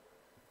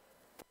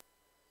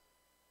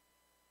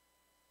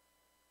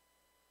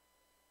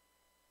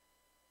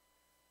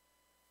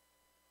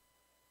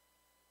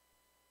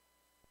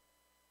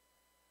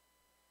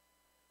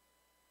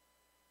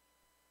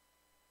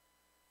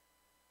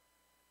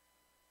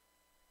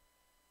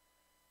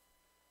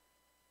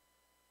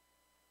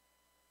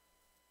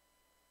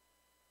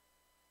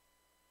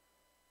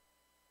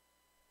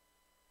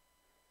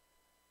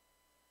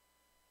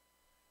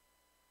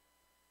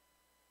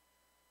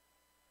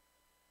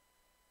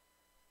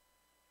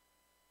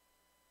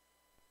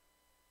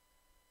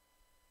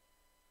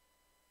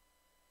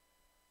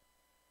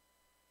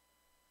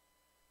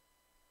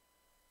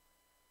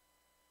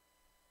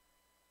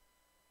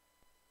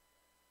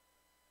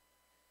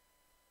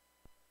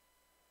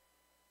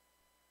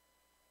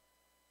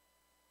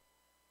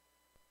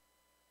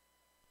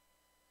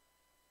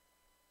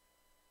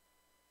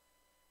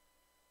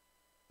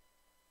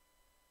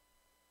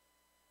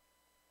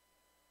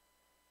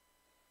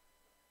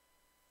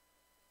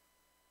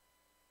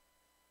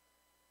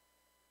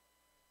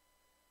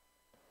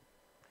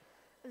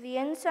 The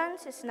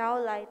incense is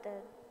now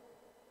lighted.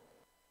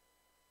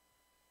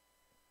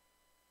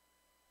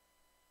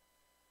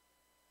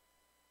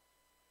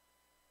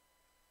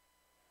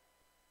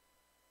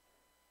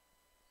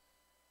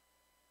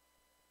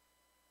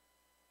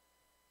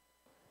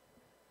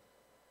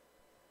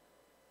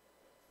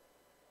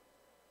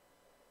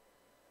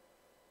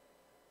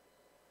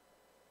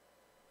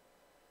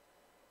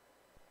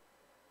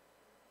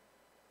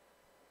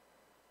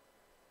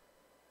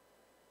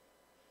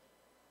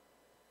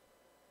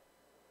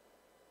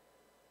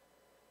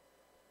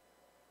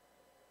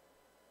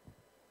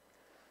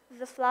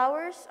 The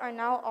flowers are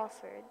now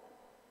offered.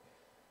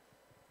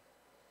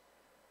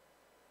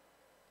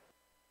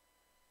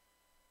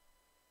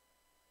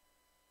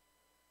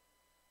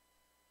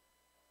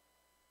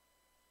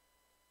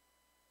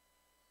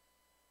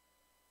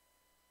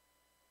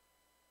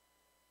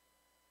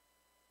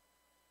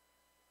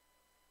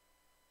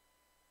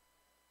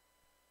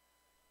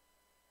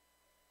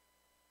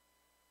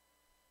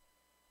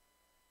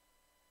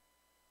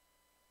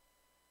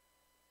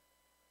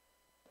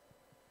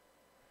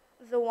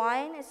 The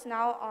wine is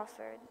now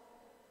offered.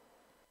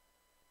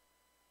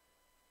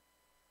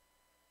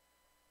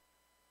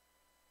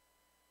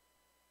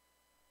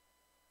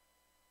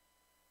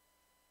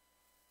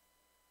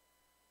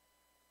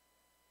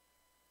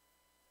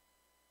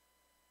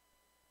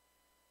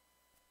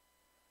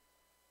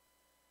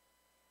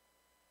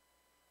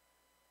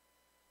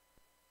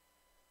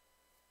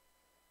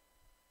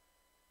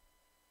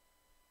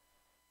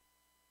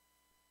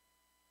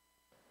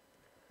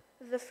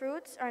 The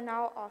fruits are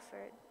now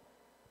offered.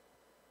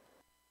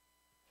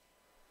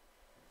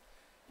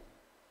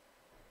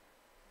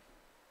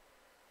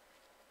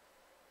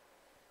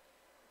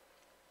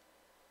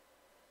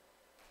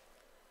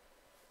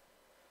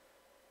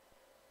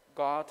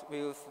 God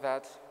wills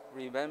that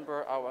we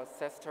remember our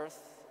ancestors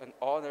and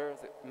honor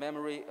the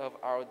memory of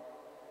our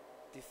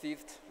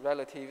deceased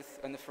relatives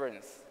and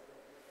friends.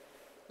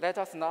 Let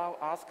us now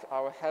ask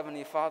our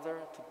Heavenly Father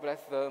to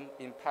bless them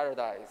in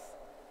paradise.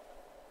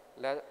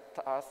 Let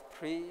us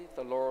pray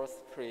the Lord's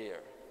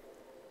Prayer.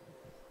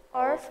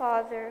 Our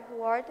Father,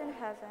 who art in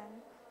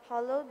heaven,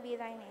 hallowed be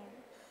thy name.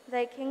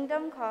 Thy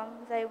kingdom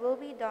come, thy will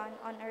be done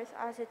on earth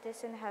as it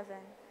is in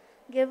heaven.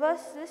 Give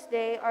us this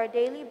day our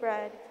daily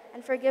bread,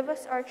 and forgive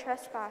us our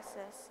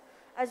trespasses,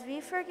 as we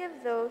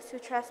forgive those who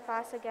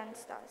trespass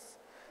against us.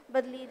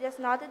 But lead us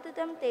not into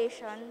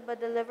temptation,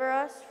 but deliver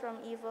us from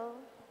evil.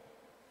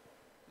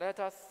 Let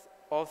us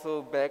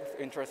also beg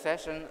the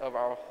intercession of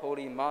our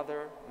Holy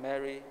Mother,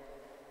 Mary,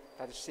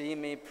 that she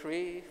may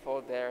pray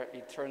for their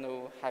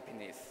eternal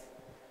happiness.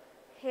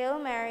 Hail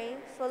Mary,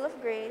 full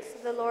of grace,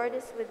 the Lord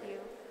is with you.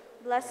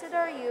 Blessed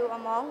are you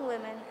among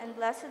women, and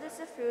blessed is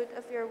the fruit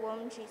of your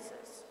womb,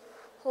 Jesus.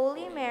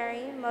 Holy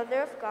Mary,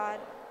 Mother of God,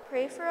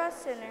 pray for us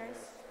sinners,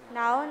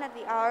 now and at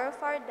the hour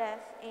of our death.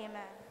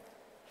 Amen.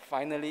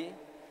 Finally,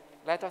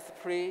 let us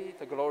pray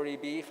the glory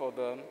be for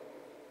them,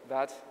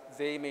 that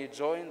they may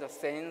join the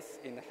saints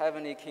in the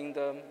heavenly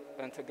kingdom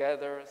and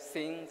together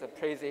sing the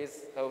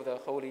praises of the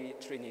Holy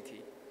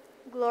Trinity.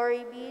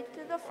 Glory be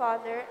to the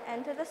Father,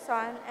 and to the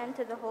Son, and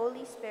to the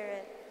Holy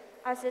Spirit,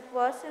 as it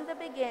was in the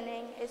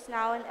beginning, is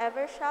now, and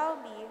ever shall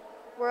be,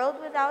 world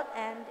without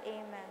end.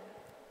 Amen.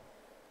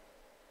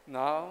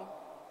 Now,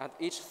 at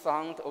each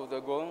sound of the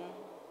gong,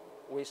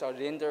 we shall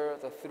render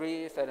the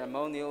 3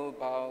 ceremonial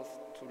bows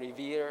to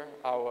revere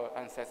our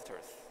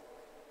ancestors.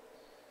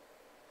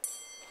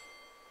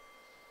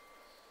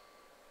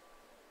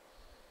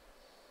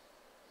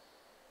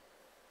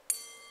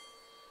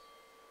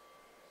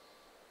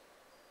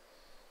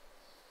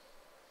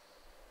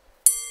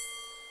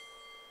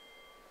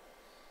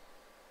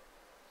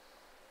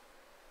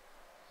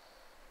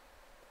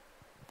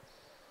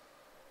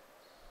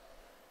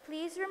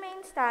 Please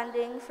remain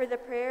standing for the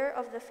prayer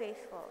of the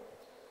faithful.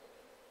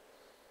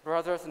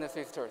 Brothers and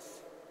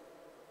sisters,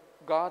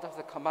 God has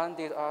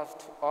commanded us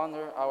to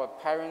honor our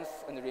parents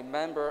and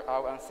remember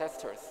our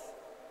ancestors.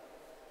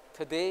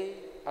 Today,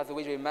 as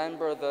we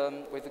remember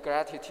them with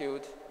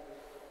gratitude,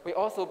 we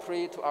also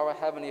pray to our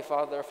Heavenly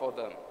Father for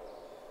them.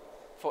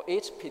 For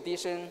each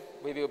petition,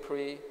 we will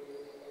pray,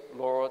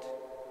 Lord,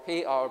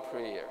 hear our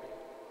prayer.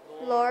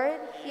 Lord,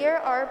 hear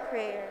our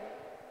prayer.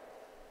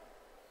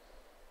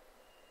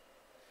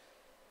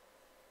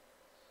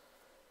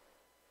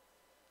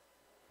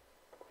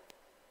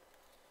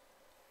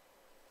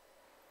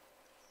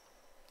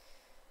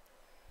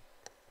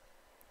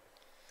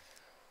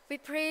 We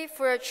pray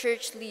for our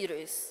church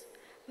leaders.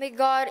 May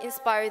God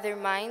inspire their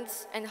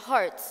minds and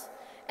hearts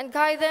and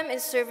guide them in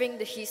serving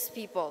His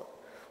people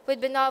with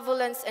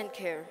benevolence and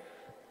care.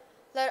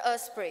 Let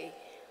us pray.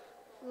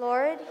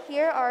 Lord,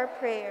 hear our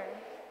prayer.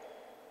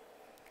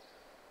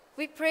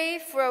 We pray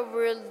for our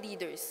world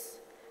leaders.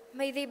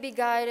 May they be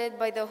guided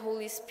by the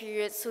Holy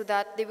Spirit so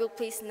that they will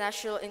place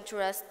national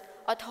interest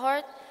at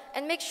heart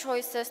and make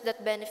choices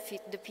that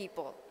benefit the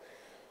people.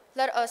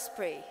 Let us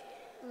pray.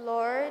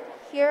 Lord,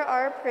 hear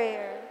our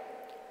prayer.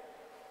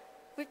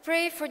 We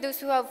pray for those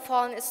who have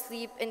fallen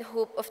asleep in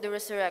hope of the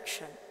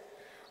resurrection.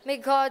 May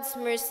God's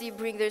mercy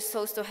bring their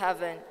souls to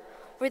heaven,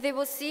 where they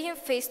will see Him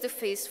face to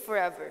face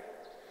forever.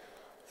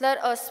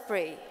 Let us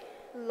pray.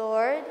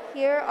 Lord,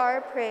 hear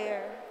our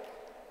prayer.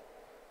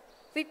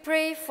 We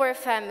pray for our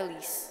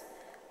families.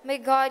 May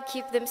God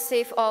keep them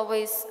safe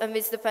always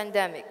amidst the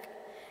pandemic,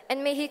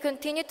 and may He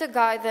continue to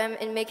guide them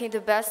in making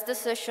the best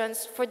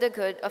decisions for the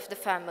good of the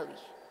family.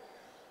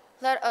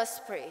 Let us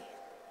pray.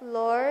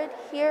 Lord,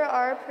 hear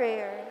our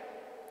prayer.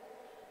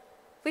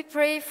 We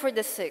pray for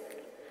the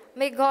sick.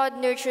 May God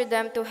nurture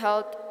them to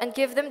health and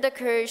give them the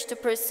courage to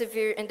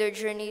persevere in their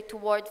journey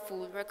toward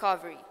full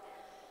recovery.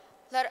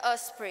 Let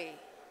us pray.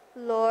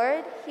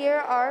 Lord, hear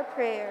our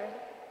prayer.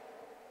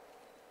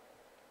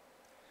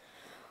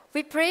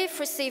 We pray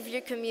for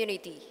Savior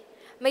community.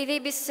 May they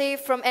be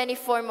safe from any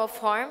form of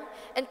harm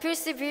and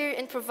persevere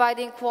in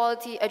providing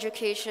quality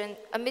education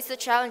amidst the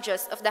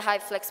challenges of the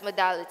high-flex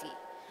modality.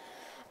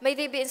 May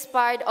they be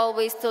inspired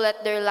always to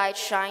let their light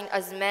shine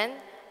as men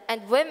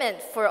and women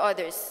for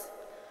others.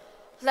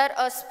 Let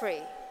us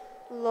pray.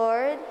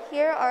 Lord,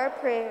 hear our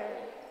prayer.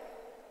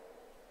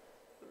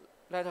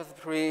 Let us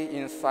pray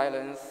in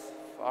silence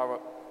for our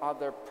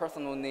other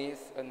personal needs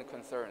and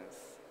concerns.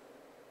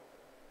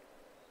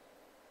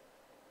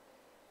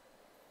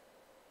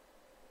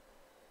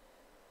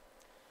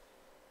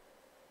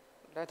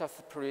 Let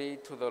us pray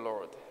to the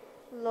Lord.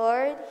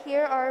 Lord,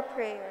 hear our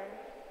prayer.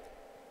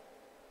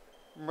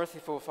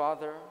 Merciful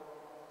Father,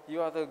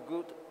 you are the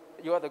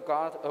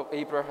God of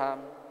Abraham,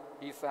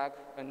 Isaac,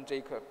 and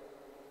Jacob,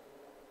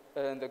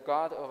 and the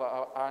God of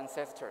our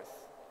ancestors.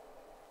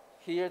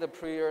 Hear the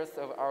prayers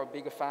of our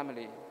big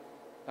family,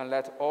 and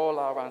let all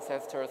our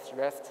ancestors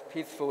rest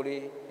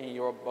peacefully in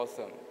your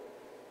bosom.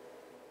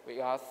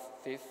 We ask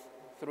this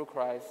through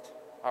Christ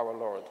our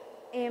Lord.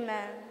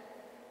 Amen.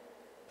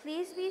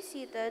 Please be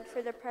seated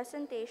for the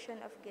presentation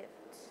of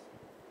gifts.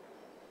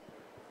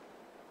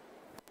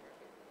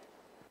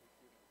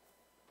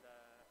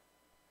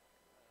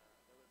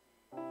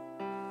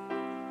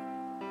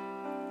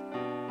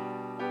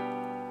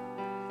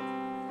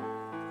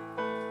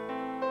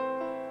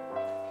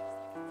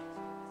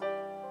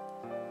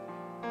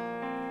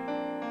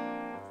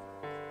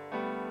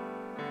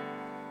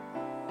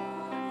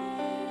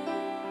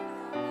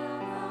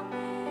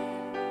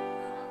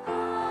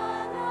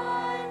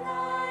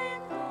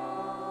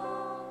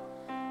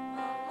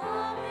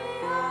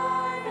 Maria.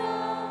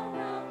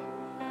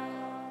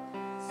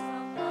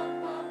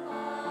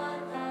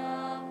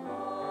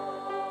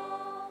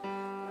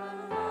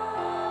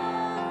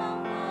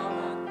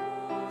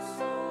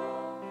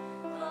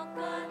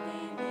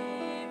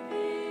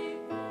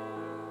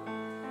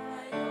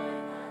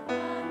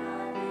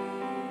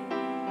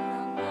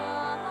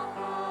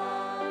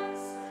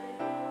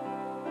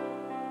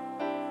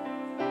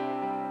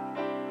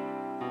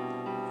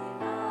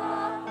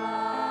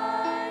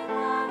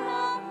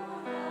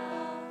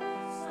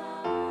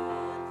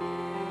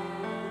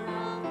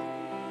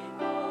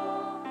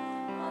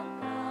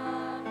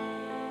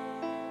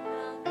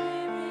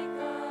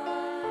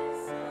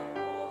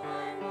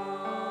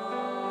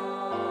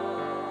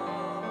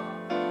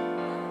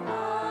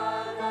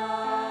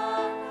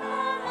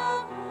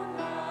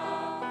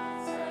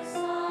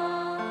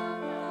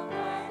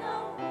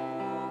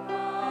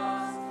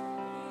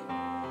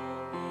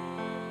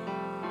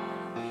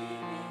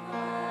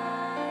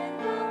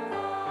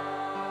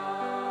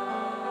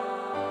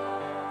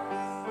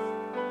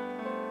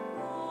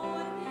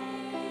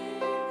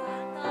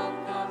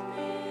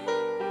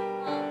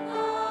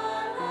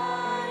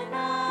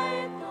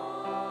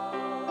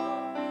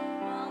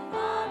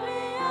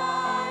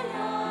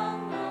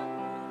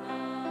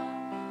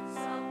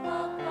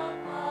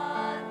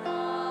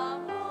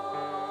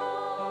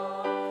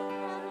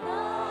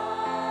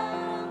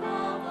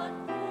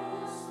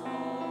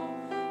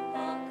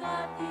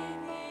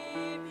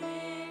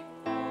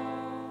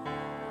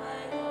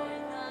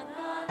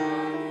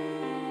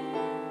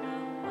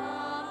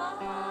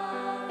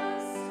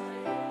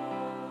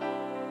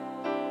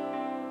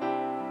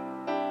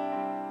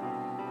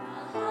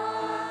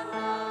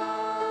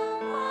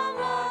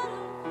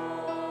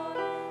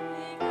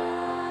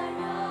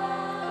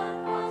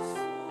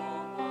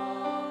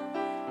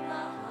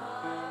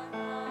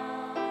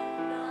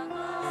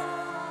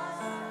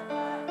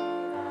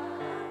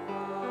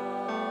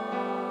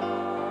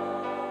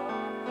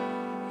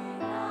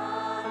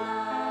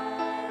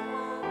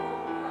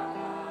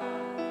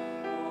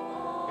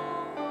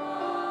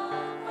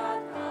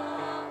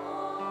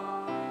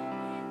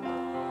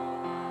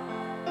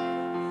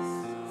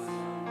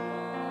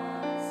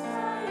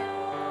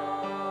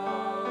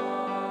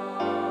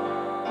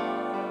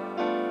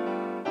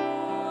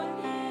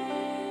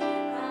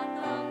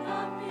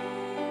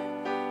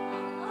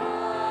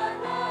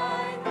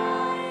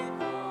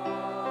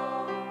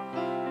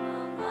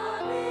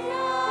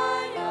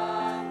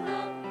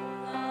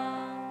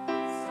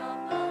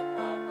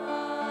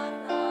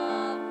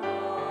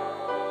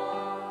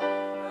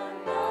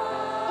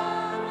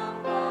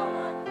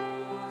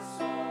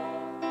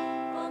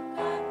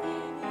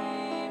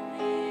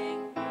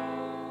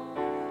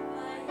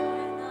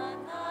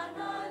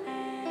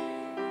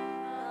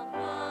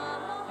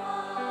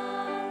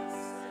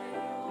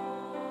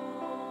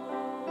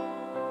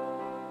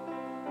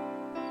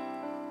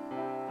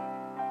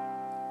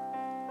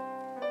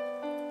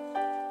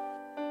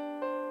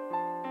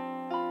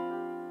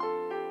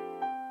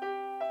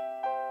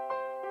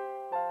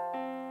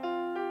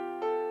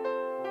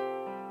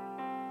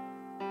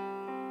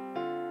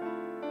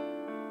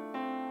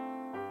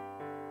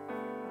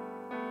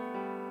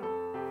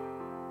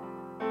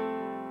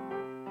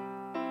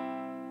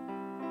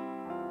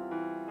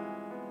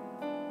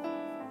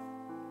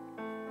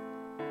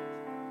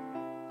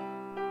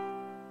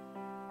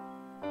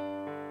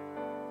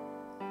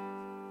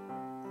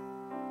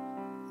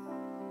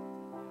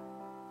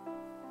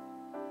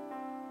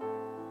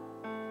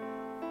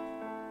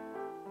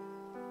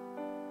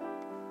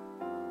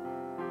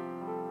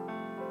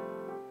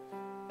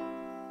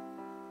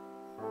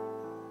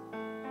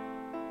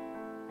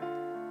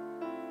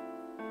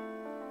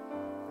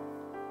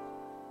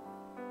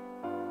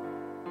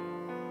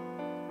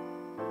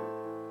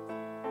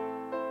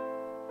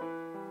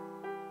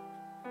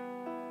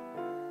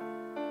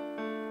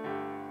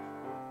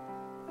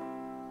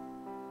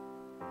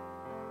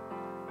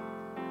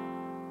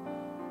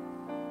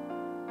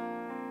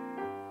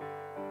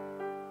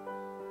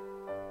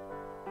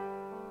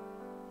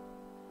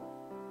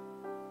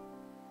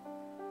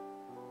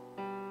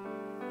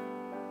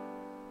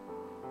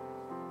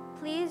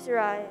 Please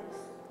rise.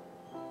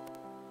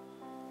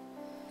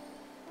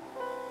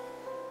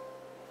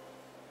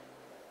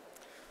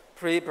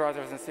 Pray,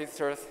 brothers and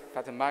sisters,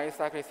 that my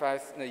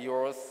sacrifice and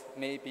yours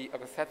may be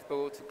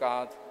acceptable to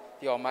God,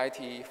 the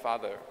Almighty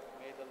Father.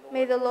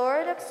 May the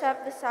Lord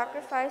accept the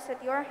sacrifice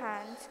at your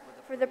hands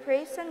for the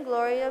praise and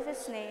glory of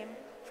his name,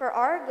 for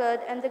our good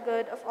and the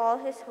good of all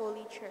his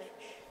holy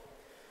church.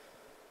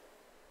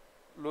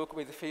 Look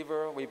with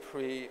favor, we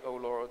pray, O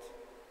Lord,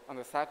 on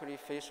the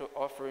sacrificial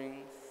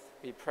offerings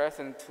we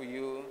present to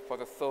you for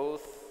the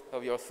souls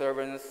of your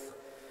servants,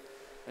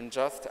 and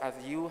just as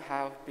you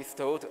have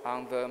bestowed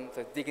on them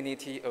the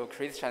dignity of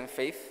Christian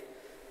faith,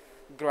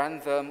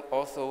 grant them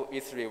also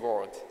its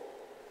reward.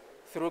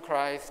 Through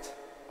Christ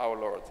our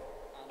Lord.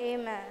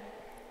 Amen.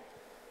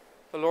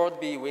 The Lord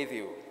be with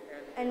you.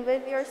 And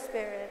with your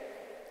spirit,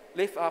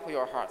 Lift up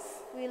your hearts.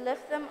 we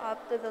lift them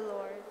up to the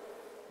Lord.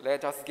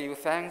 Let us give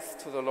thanks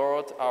to the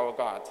Lord our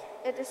God.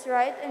 It is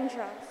right and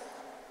just.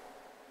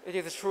 It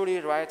is truly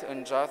right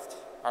and just,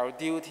 our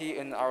duty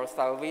and our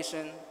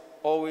salvation,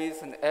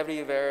 always and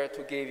everywhere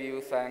to give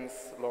you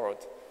thanks, Lord,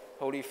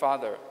 Holy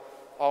Father,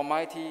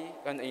 Almighty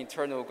and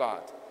eternal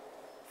God,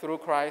 through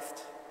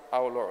Christ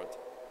our Lord.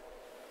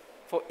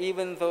 For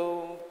even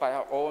though by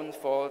our own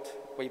fault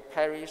we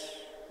perish,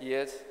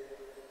 yet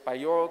by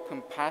your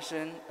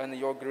compassion and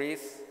your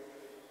grace,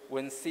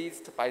 when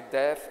seized by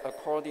death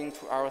according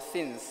to our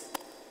sins,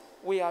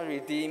 we are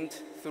redeemed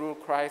through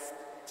Christ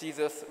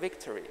Jesus'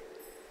 victory,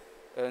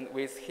 and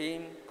with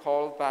him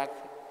called back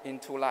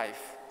into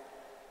life.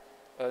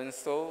 And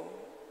so,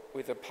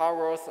 with the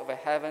powers of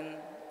heaven,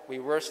 we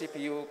worship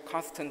you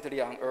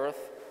constantly on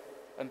earth,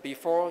 and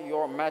before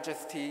your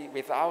majesty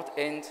without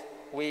end,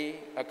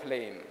 we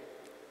acclaim.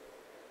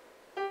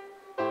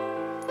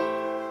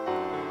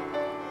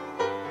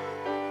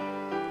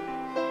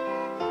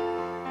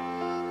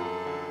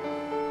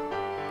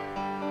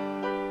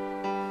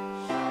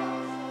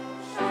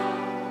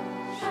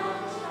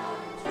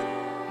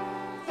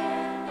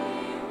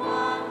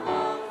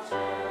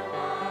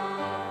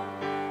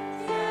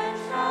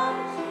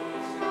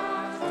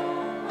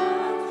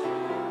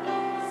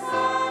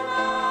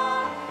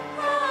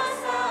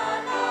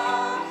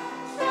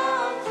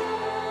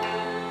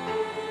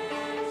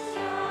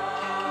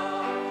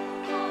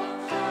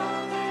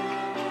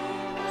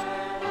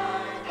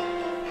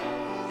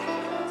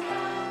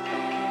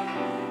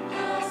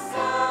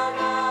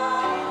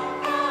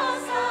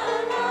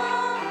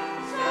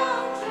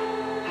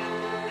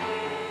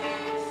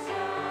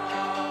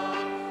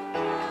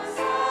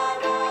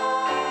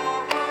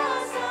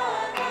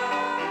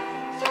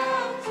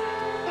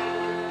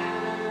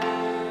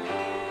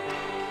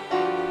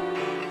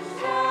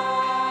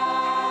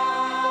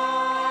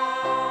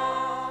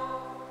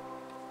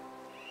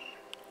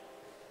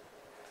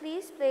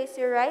 Please place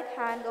your right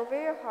hand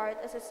over your heart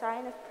as a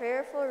sign of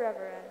prayerful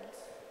reverence.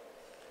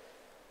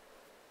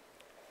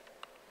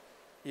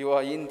 You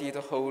are indeed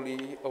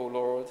holy, O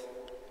Lord,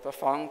 the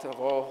fount of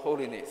all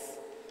holiness.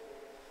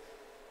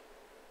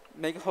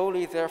 Make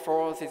holy,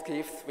 therefore, these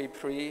gifts, we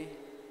pray,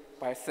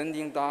 by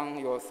sending down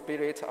your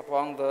Spirit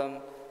upon them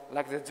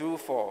like the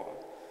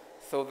dewfall,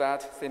 so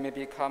that they may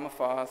become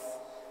for us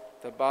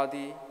the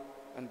body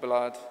and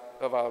blood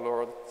of our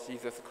Lord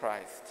Jesus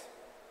Christ.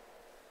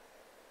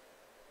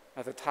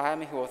 At the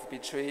time he was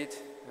betrayed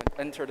and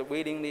entered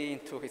willingly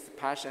into his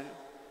passion,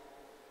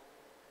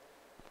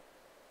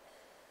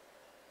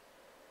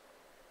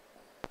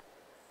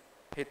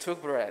 he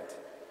took bread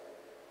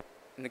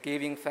and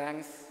giving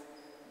thanks,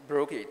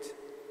 broke it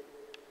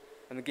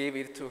and gave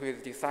it to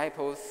his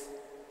disciples,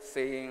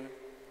 saying,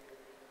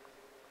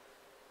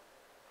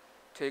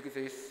 "Take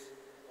this,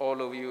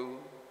 all of you,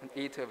 and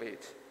eat of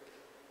it,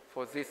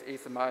 for this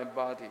is my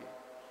body,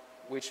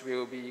 which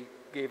will be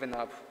given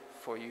up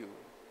for you."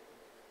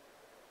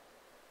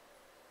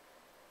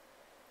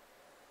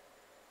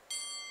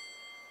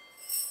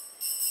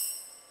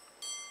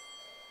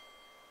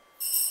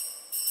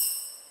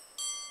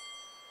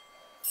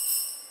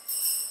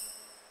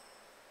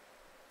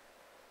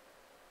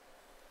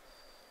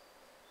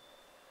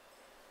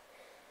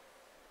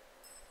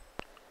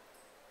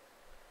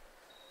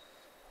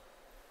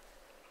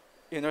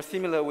 In a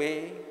similar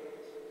way,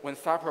 when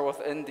supper was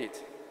ended,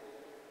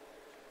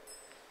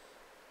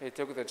 he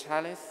took the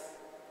chalice,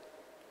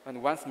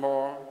 and once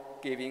more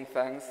giving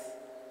thanks,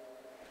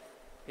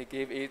 he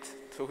gave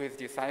it to his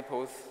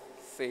disciples,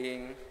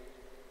 saying,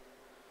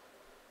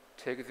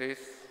 "Take this,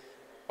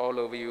 all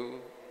of you,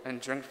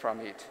 and drink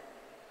from it,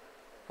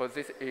 for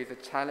this is the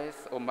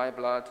chalice of my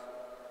blood,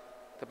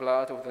 the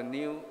blood of the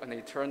new and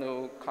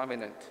eternal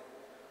covenant,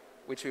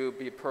 which will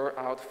be poured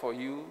out for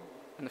you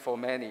and for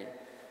many,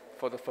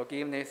 for the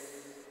forgiveness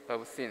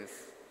of sins.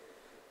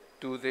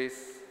 Do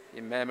this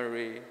in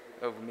memory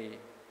of me."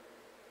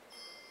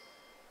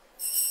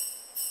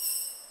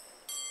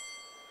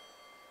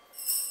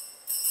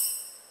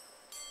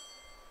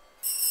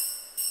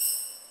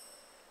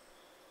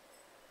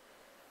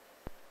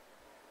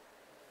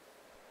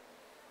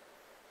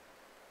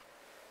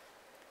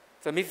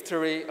 The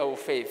mystery of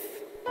faith.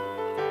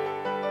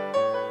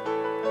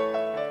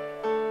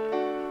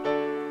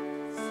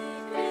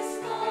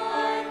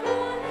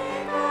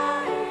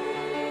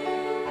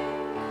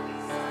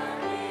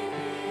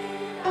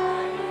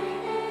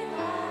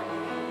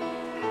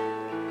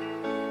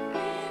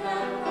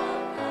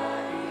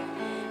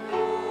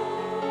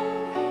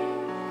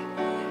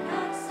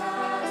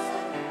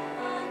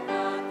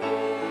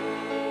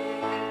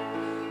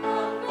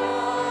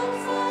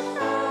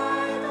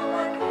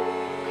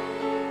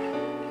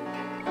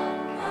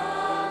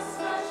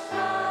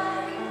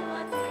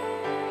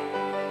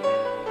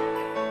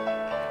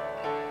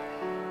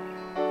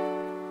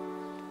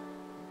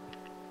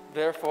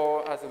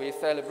 Therefore, as we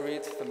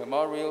celebrate the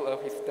memorial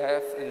of his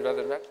death and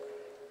resurrection,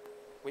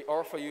 we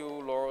offer you,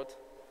 Lord,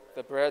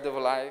 the bread of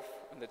life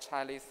and the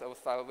chalice of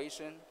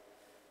salvation,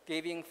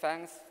 giving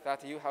thanks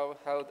that you have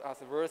held us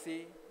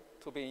worthy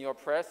to be in your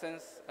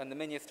presence and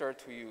minister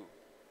to you.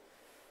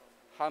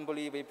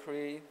 Humbly we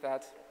pray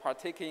that,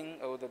 partaking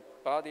of the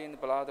body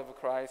and blood of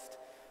Christ,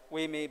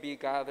 we may be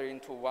gathered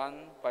into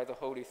one by the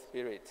Holy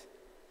Spirit.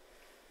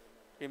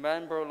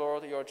 Remember,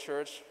 Lord, your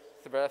church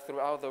spread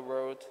throughout the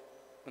world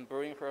and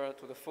bring her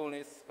to the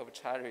fullness of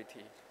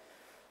charity,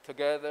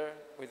 together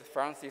with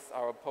Francis,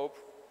 our Pope,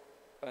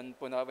 and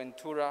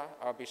Bonaventura,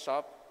 our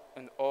Bishop,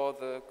 and all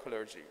the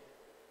clergy.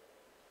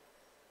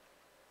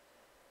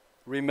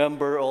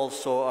 Remember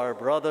also our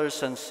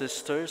brothers and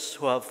sisters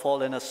who have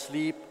fallen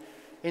asleep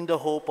in the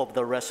hope of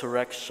the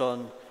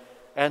resurrection,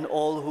 and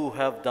all who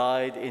have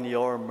died in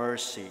your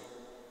mercy.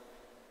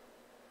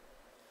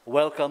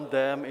 Welcome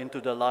them into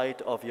the light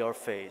of your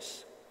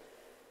face.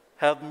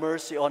 Have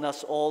mercy on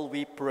us all,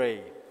 we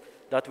pray,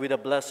 that with the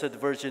Blessed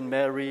Virgin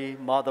Mary,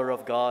 Mother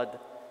of God,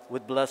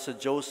 with Blessed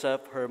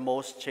Joseph, her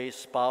most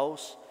chaste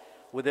spouse,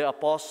 with the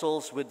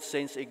apostles, with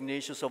Saints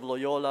Ignatius of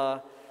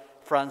Loyola,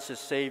 Francis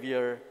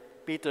Xavier,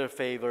 Peter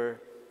Favor,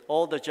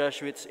 all the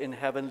Jesuits in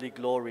heavenly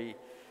glory,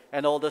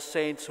 and all the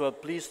saints who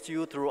have pleased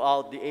you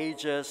throughout the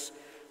ages,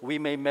 we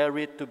may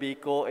merit to be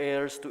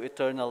co-heirs to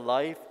eternal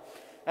life,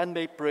 and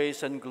may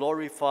praise and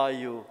glorify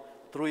you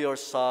through your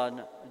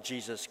Son,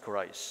 Jesus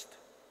Christ.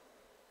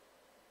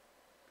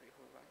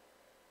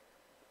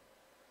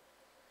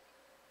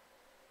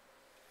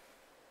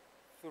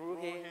 Through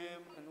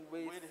him, and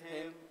with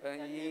him,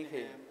 and in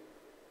him,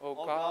 O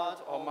God,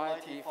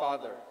 Almighty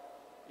Father,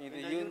 in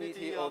the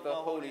unity of the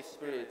Holy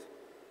Spirit,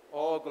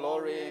 all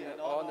glory and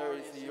honor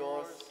is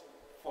yours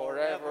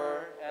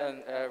forever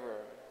and ever.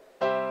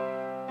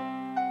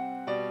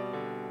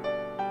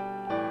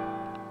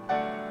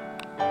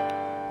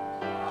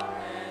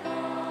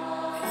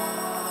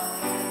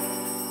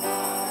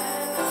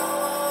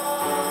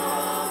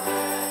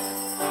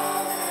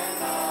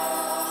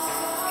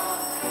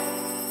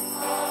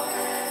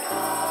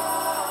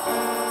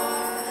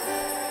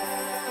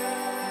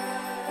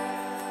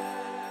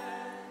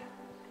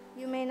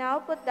 You may now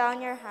put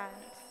down your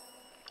hands.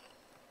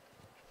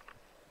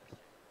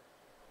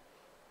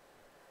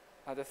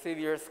 At the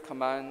Savior's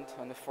command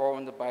and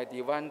formed by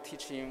divine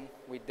teaching,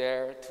 we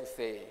dare to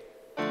say,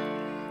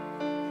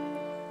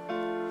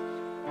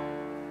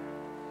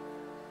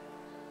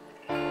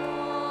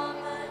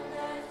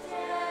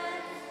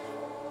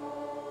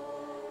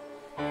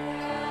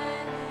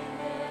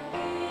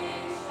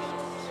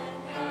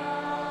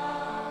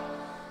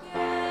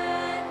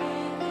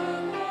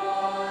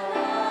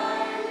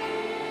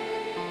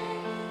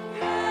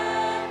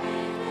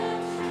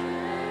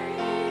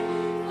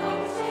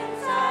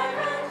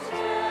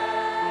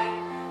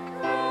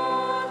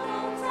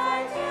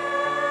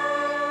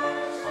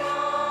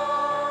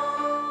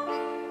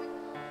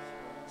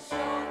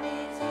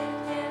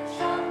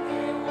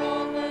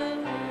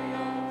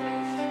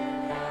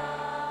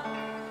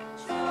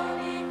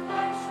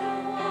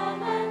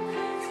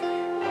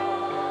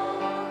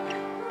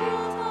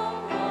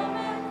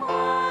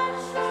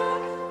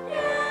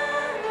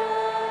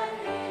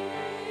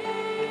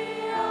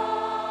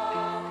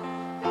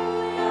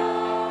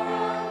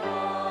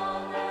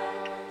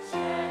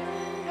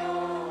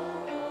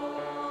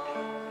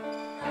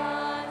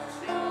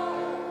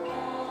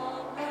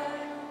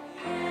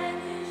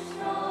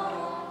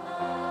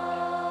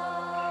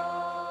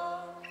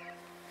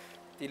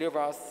 Deliver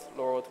us,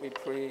 Lord, we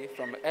pray,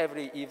 from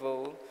every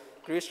evil.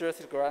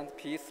 Graciously grant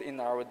peace in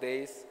our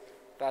days,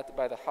 that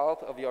by the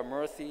help of your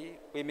mercy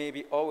we may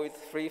be always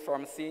free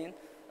from sin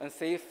and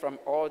safe from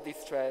all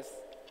distress,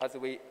 as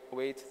we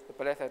await the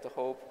blessed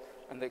hope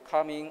and the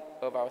coming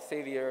of our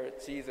Savior,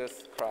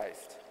 Jesus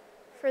Christ.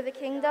 For the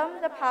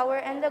kingdom, the power,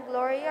 and the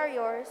glory are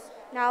yours,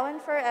 now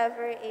and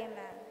forever.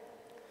 Amen.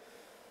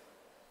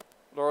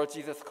 Lord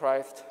Jesus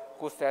Christ,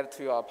 who said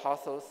to your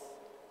apostles,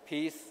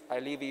 "Peace I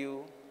leave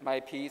you, my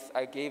peace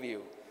I give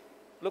you,"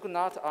 look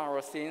not on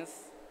our sins,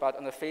 but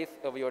on the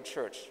faith of your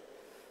church,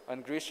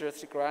 and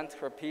graciously grant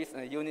her peace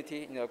and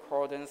unity in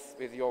accordance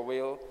with your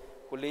will,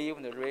 who live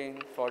and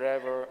reign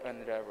forever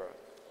and ever.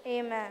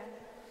 Amen.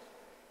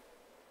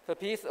 The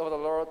peace of the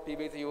Lord be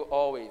with you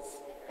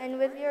always. And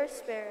with your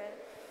spirit.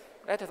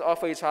 Let us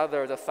offer each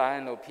other the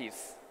sign of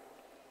peace.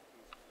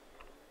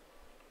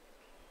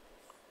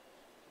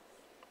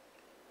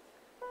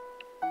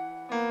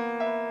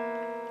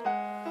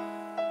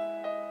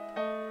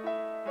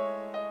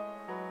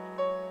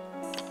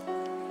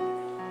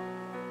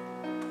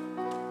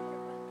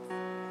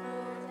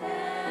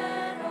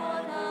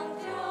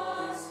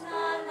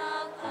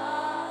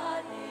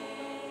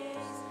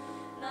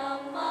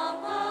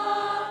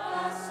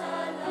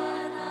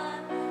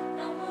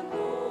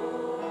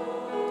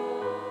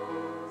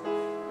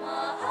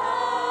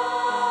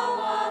 Mahal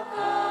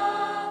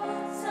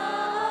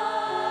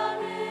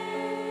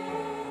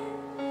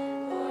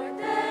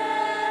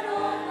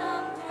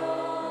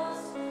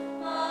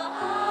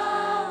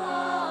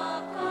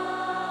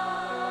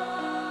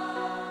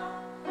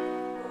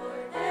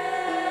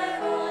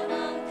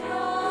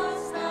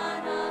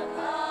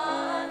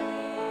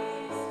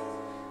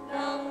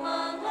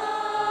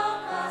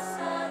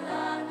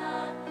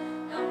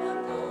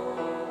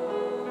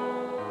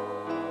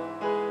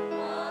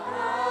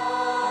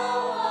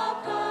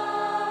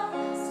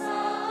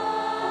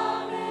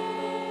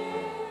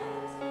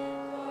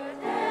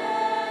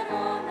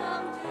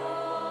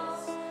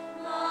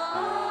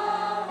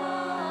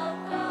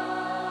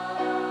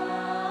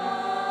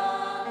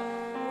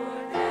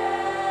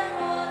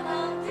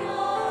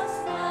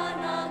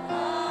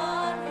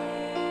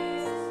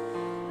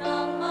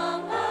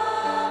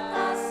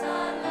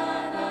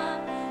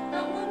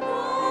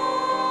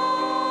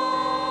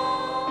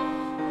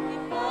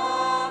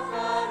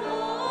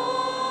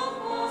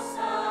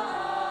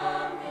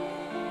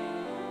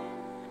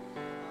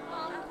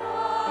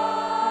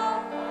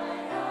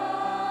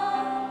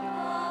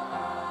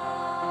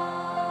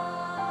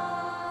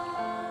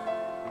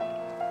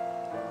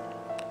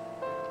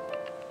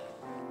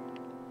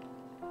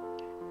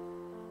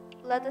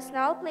let us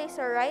now place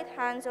our right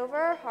hands over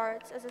our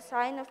hearts as a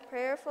sign of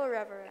prayerful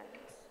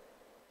reverence.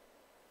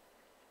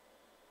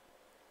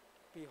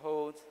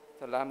 Behold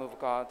the Lamb of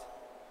God.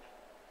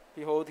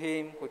 Behold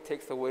him who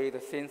takes away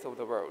the sins of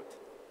the world.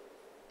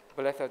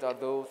 Blessed are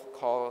those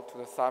called to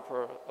the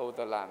supper of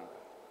the Lamb.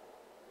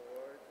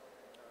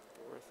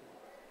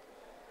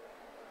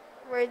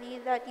 Worthy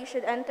that you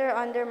should enter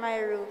under my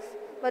roof,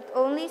 but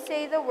only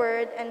say the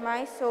word, and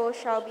my soul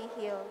shall be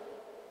healed.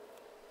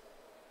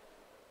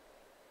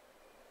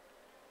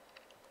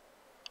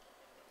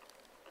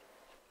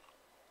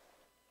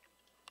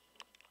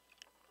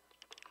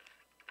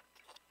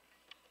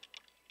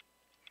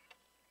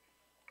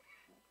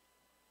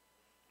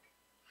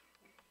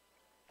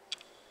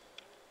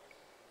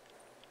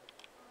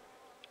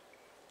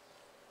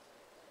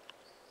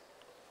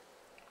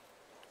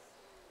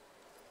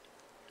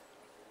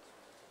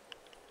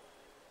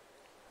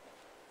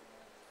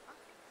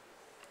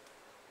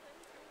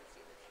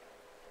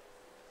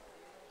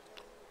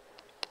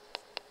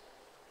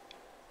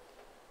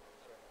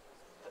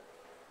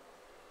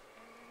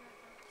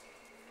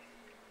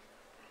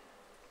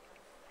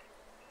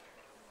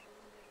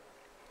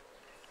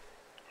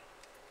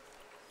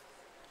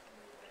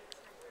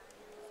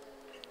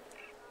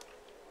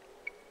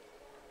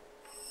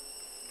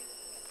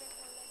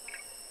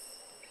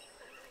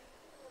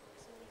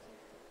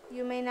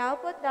 You may now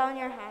put down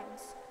your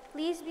hands.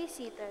 Please be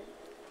seated.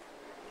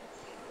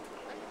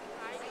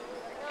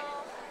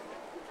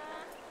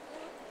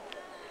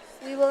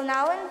 We will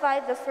now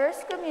invite the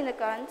first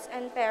communicants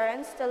and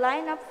parents to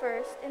line up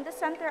first in the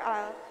center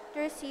aisle to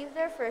receive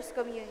their first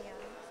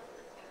communion.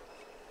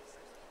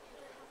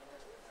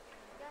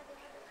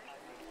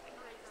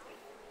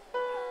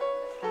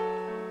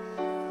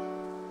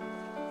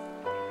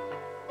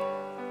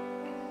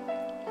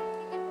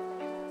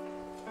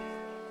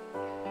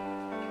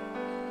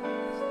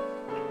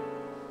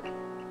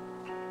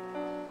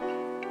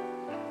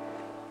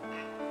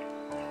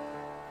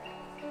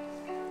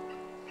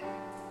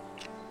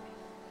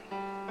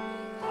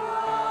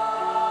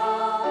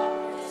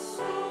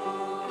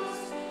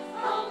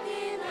 Ang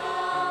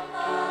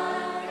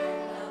ginapay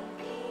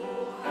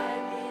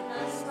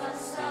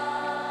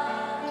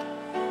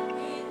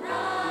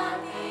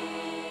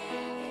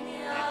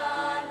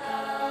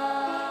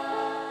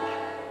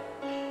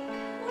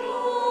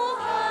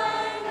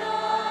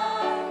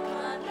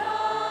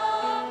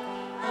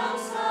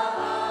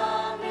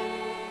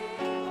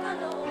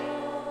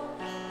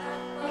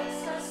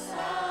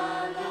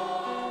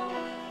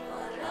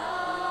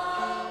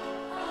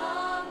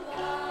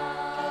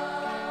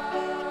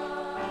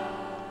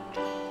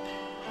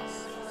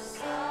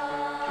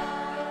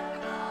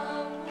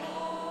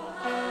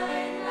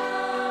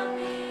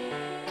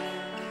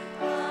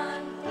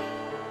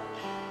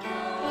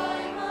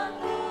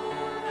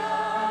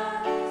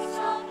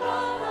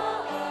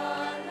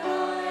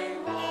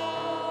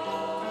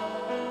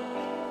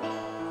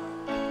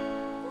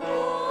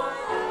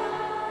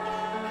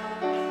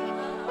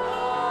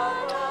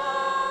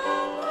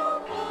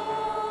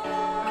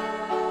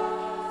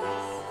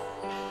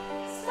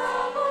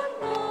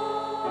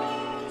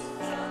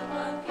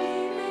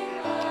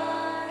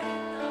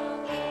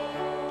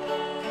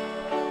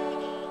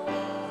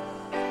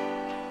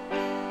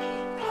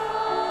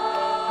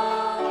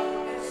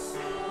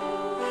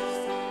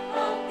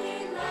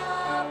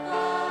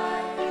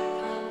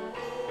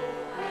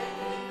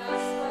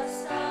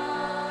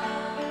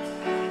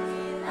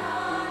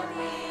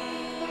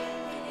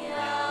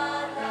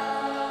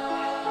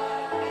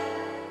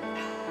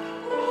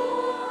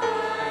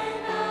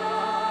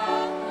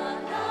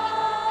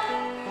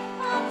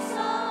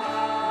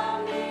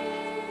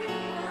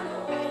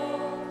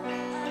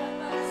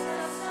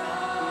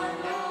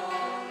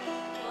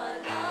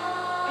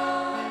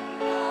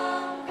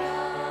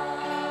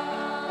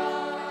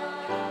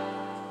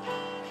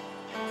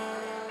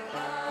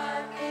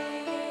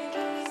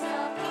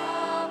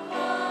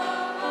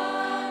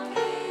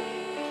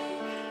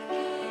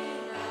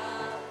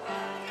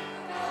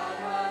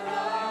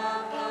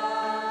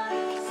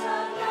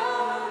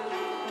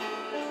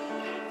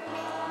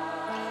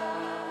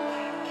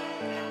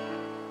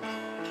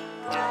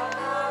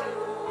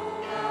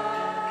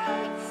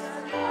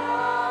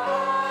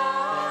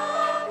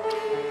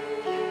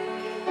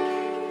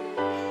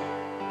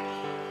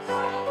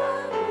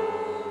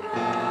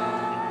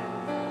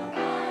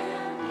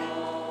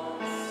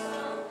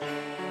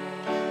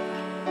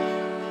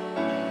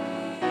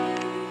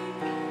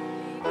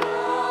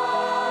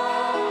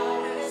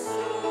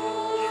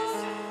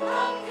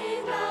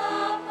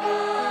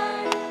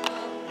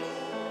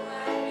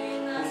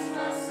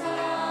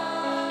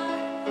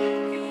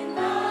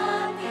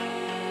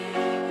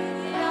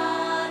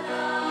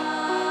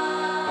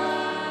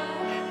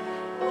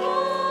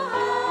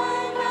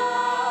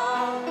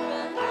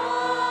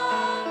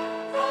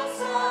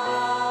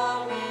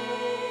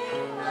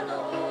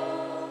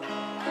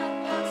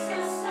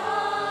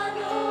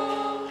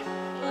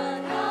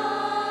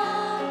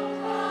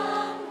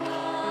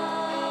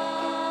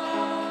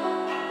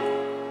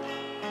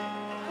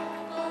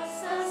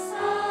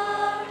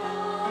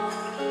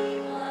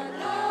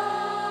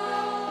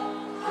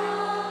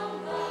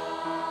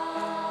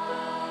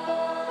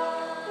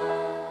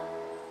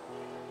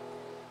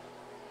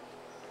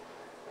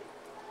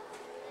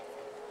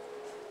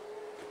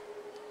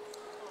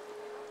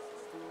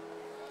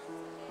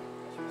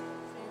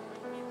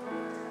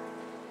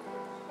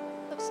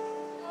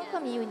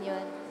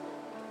communion.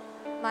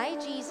 My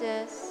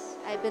Jesus,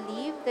 I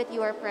believe that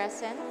you are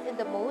present in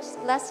the most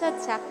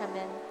blessed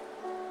sacrament.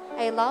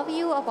 I love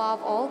you above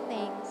all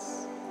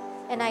things,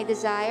 and I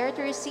desire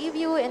to receive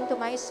you into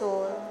my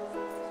soul.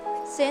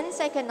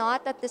 Since I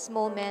cannot at this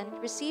moment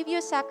receive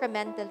you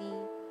sacramentally,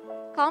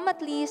 come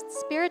at least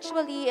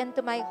spiritually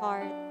into my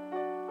heart.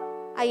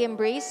 I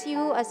embrace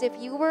you as if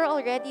you were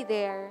already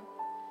there,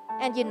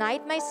 and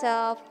unite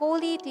myself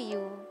wholly to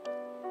you.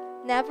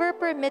 Never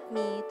permit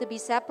me to be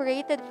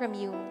separated from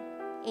you.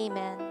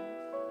 Amen.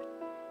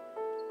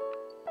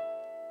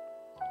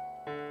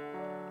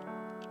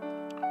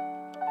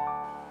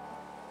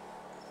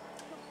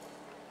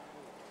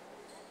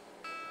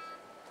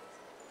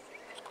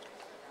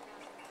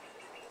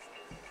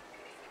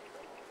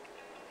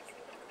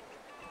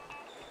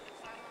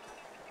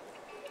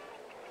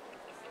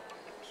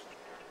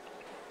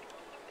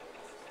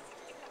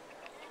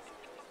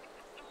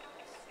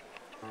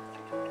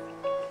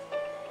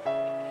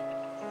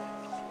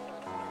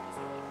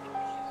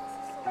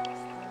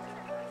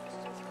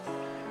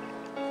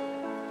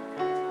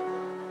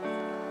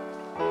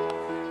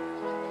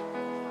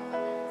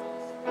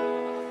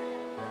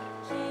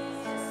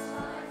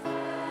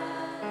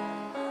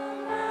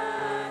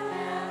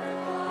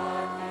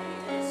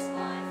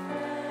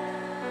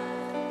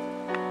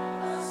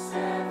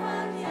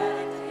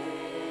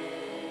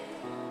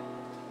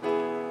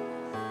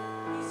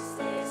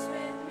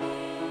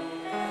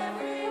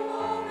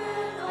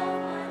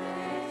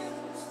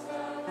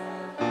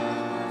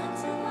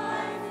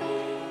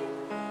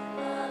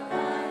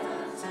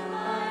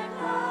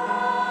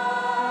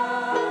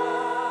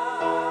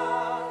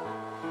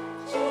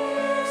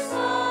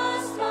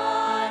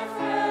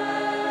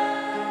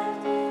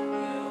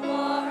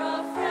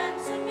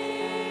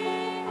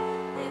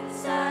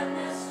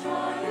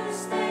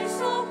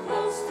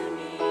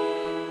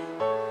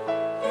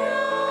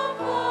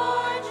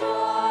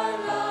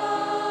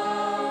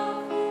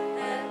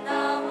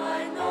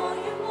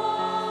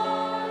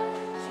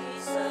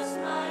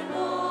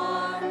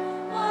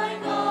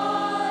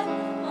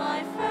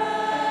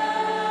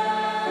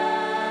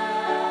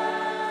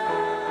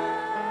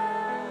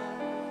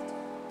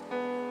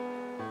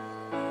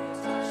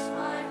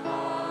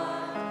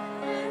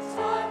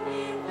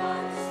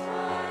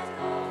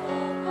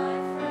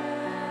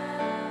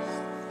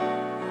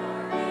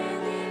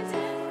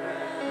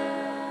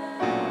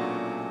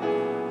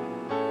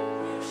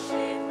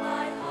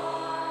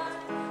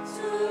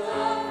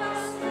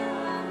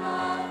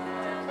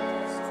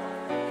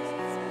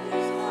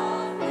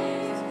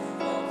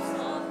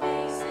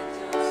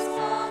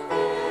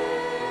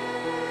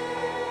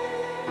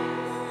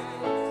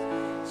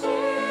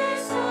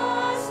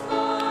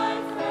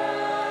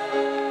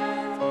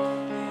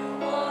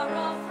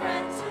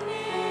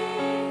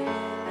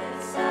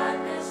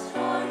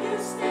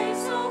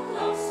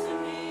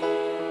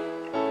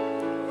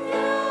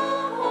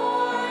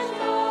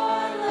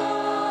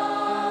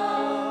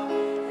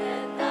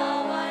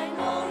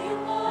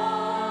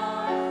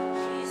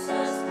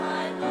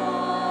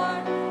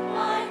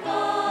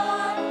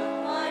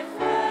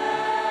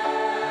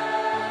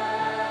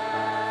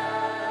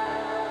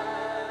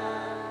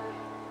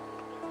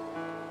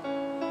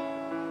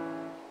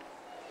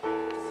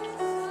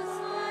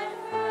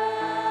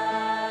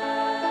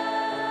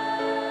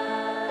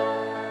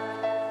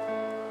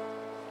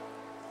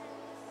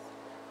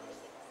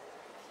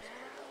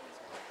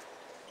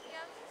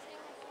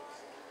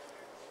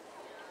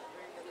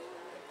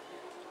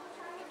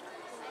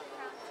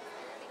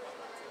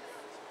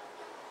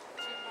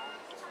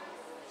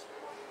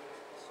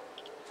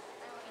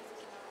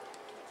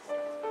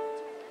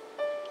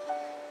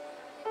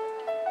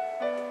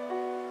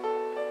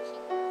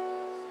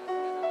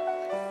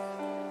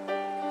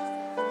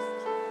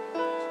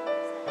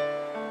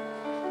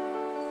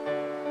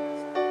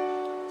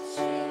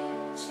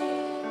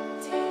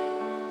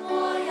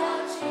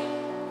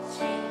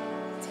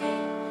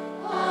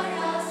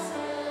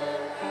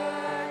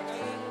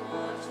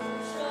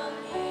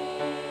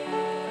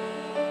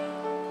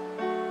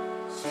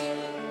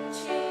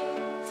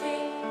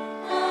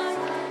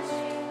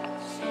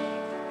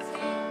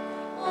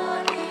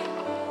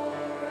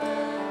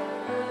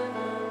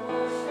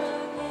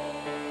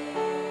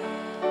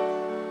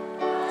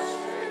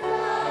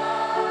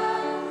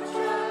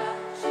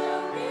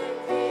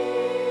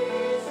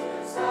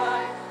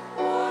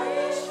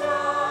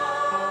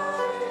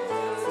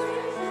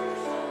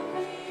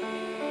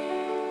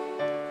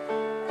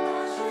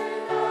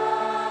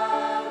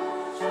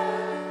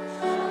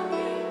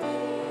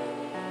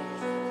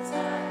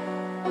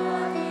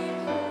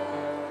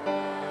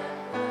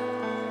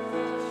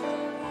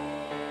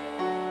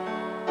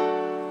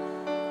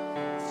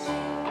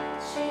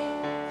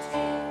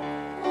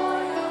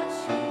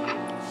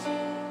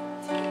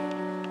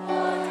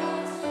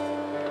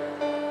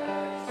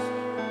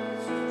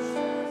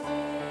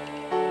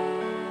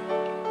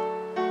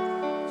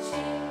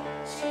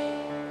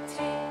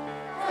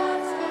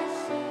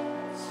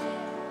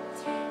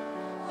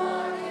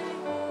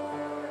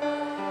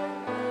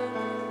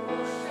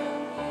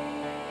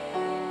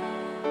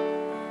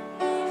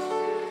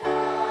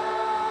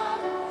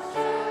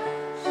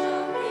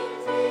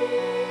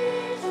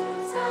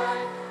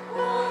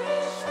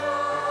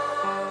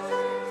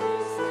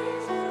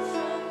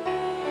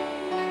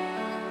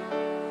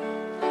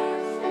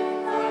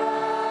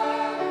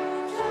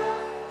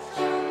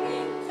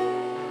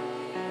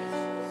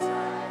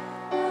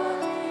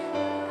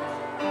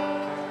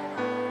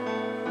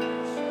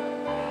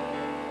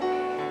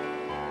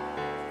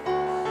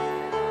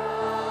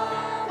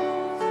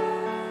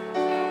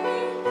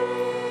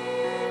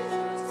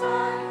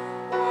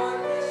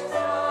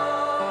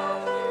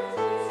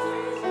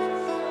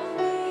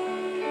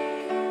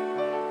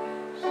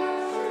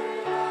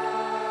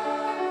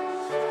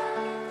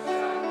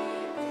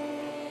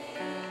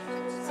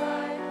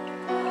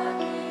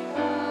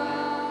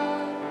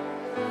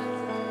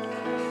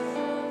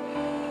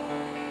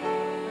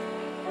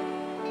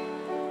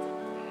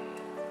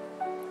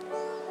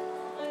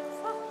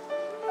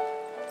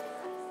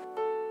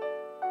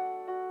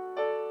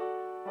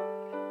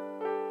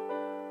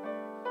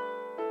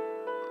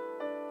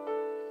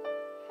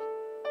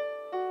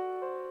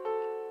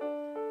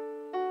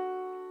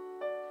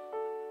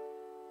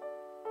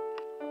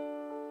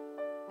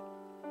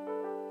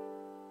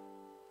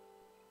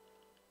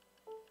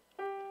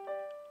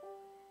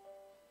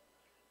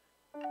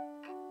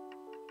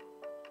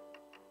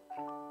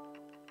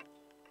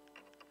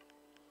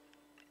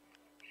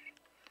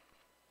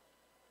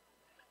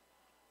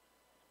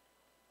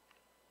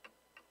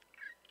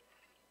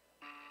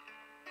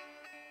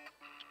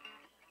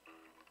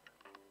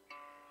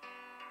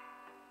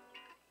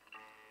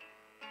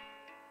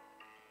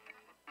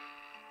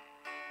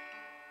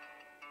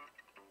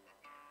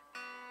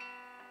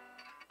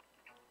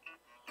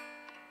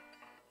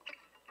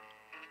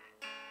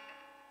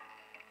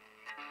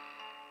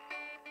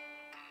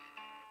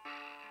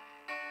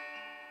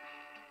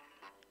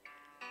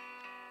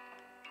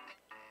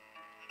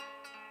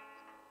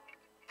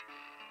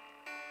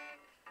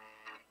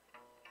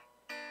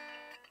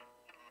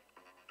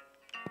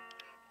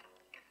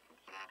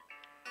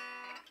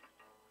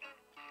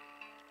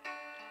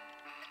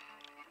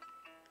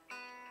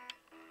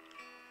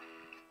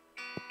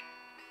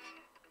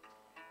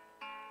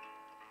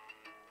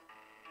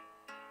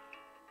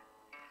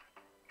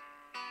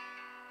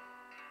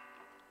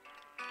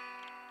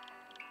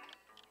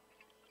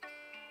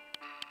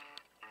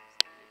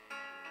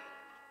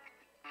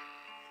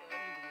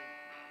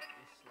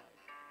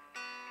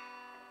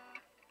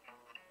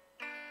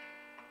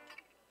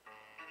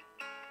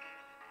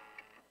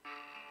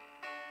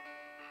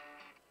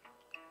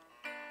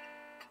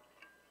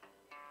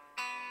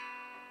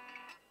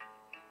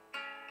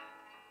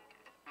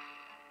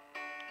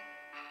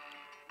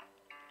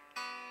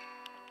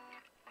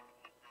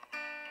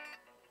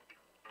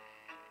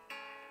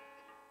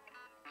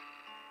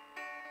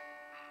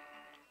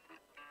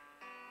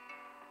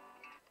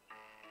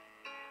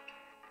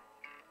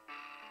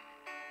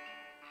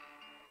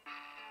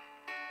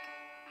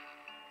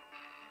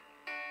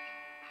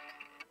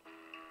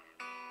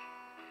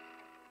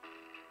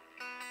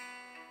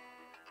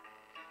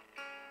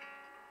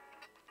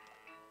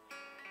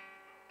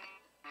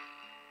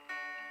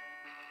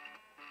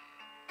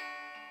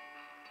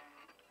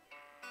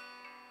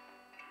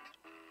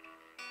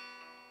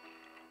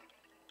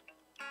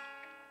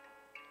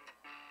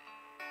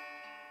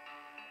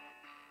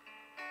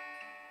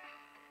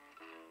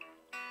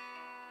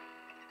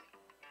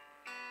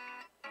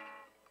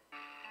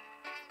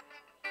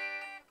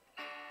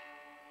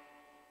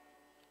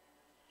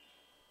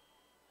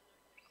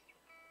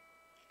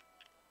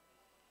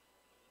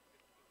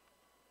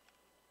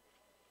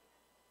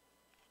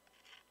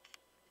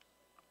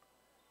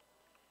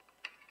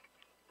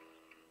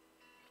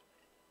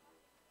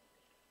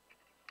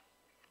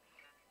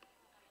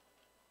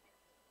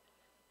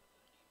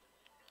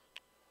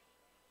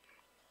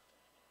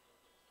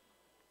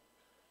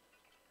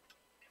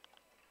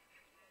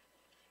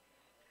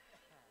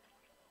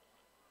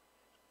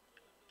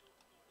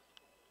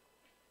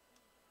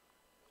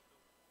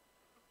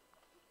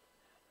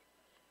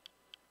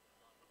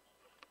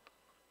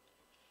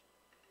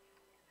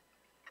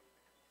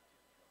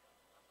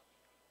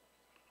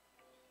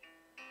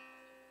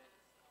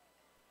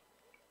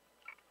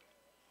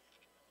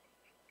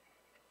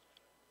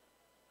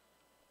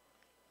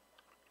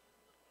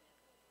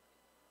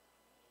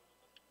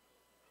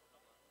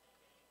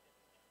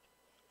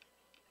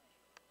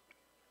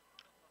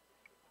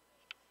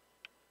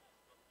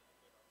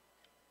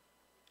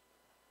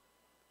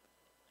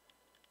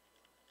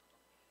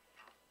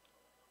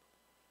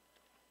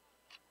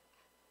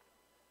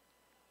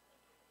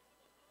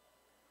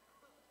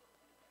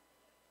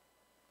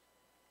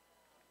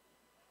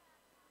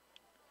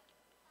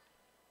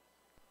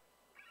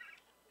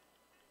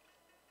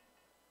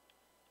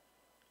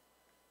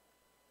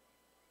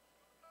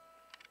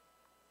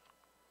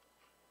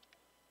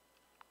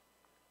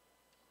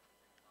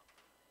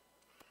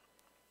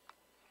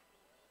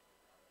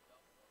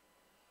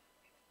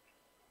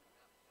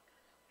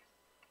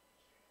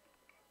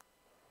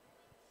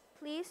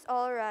 Please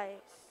all rise.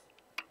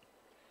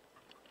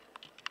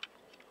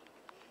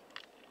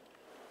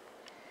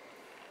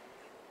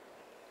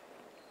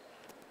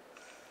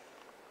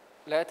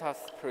 Let us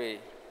pray.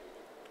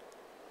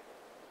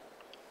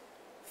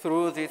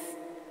 Through these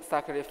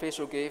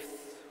sacrificial gifts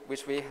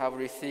which we have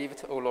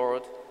received, O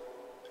Lord,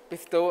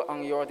 bestow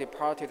on your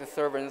departed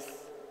servants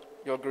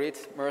your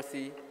great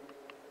mercy,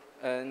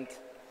 and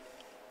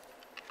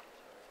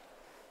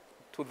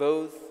to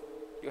those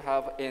you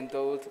have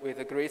endowed with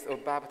the grace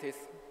of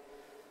baptism,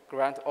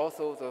 grant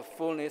also the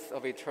fullness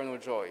of eternal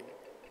joy.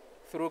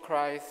 Through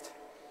Christ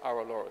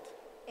our Lord.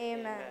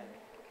 Amen.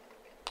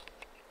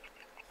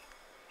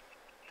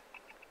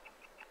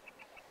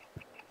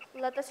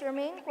 Let us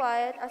remain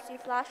quiet as we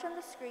flash on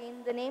the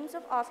screen the names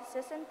of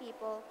offices and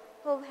people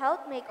who have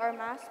helped make our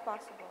Mass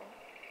possible.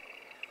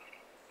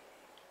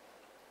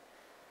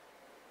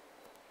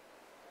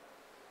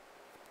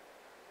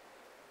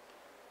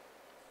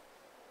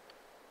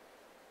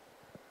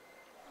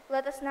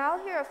 Let us now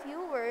hear a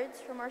few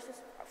words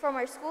from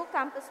our school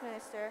campus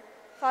minister,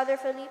 Father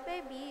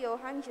Felipe B.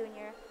 Johan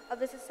Jr. of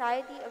the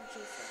Society of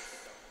Jesus.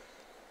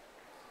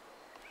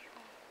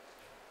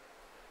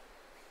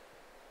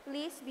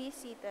 Please be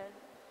seated.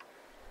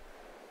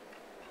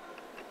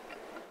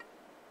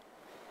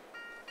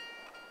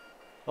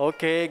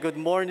 Okay, good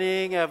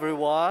morning,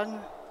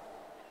 everyone.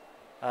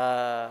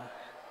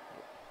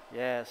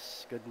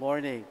 Yes, good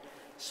morning.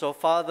 So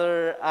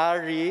Father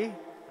Ari,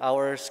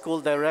 our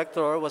school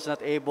director, was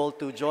not able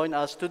to join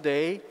us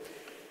today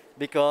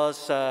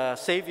because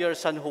Savior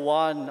San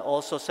Juan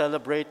also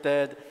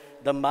celebrated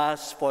the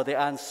Mass for the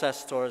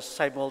ancestors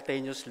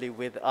simultaneously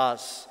with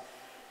us.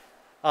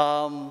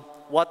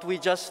 What we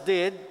just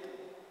did,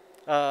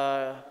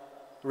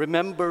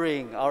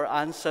 remembering our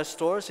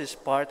ancestors, is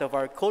part of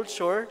our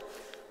culture,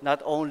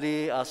 not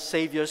only as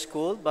Savior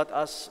School, but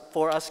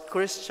for us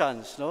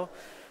Christians, no?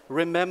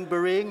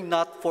 Remembering,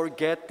 not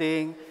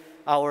forgetting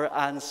our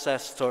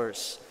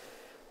ancestors.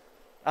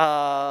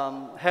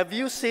 Have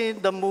you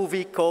seen the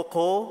movie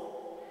Coco?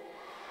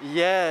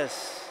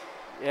 Yes.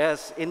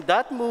 In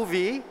that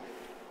movie,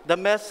 the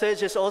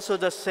message is also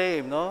the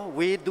same, no?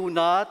 We do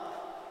not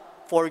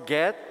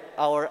forget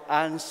our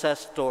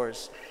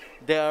ancestors.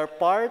 They are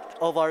part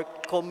of our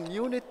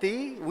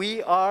community.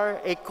 We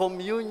are a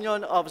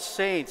communion of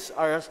saints.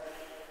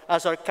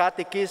 As our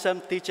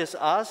catechism teaches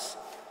us,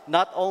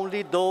 not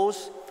only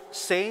those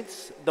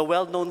saints, the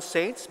well-known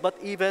saints, but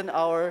even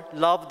our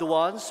loved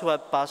ones who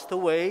have passed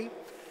away,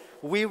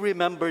 we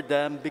remember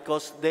them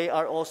because they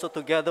are also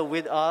together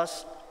with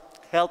us,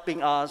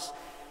 helping us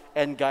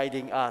and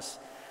guiding us.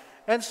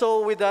 And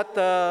so with that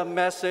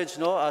message,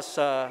 no, as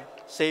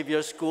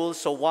Savior School,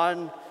 so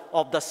one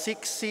of the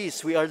 6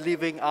 C's we are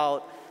living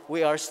out,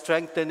 we are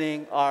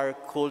strengthening our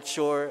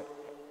culture.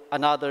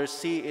 Another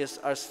C is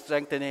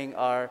strengthening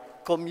our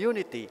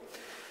community.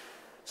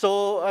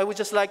 So I would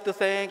just like to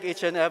thank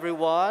each and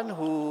everyone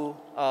who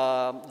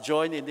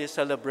joined in this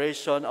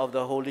celebration of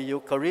the Holy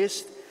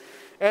Eucharist.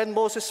 And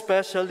most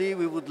especially,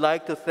 we would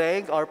like to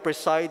thank our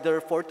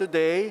presider for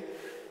today,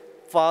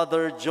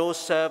 Father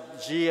Joseph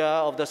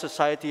Gia of the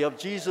Society of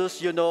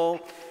Jesus. You know,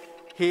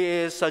 he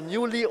is a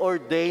newly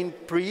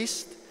ordained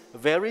priest,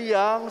 very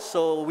young,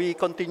 so we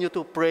continue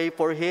to pray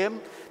for him.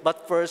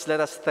 But first,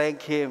 let us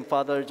thank him.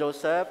 Father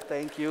Joseph,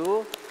 thank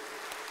you.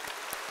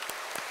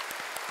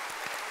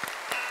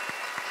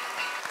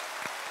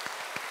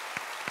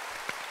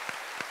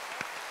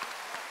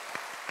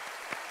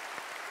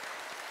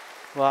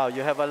 Wow,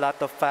 you have a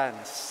lot of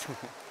fans.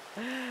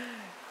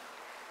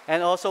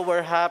 And also,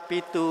 we're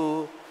happy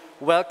to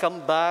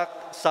welcome back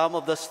some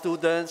of the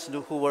students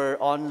who were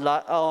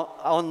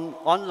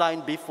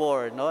online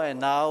before, no?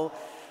 And now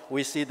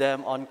we see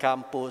them on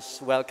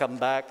campus. Welcome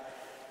back.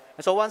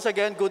 And so once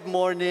again, good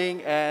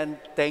morning and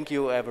thank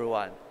you,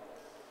 everyone.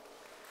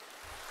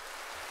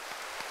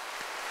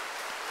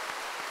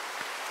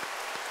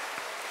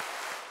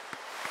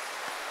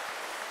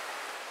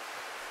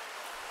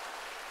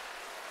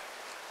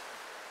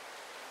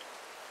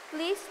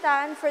 Please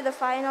stand for the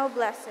final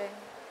blessing.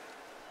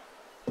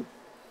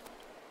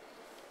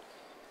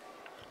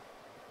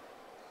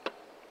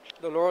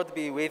 The Lord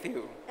be with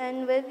you.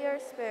 And with your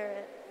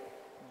spirit.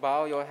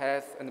 Bow your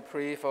heads and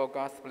pray for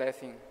God's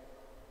blessing.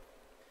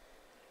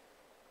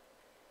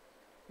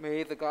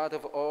 May the God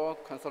of all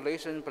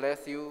consolation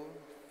bless you,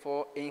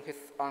 for in his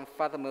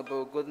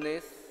unfathomable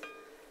goodness,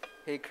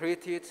 he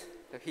created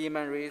the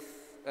human race,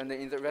 and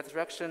in the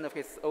resurrection of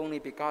his only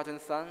begotten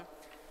Son,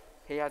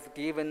 he has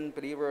given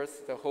believers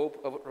the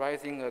hope of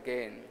rising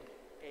again.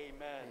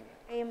 Amen.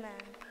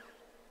 Amen.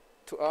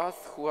 To us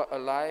who are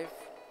alive,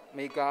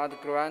 may God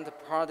grant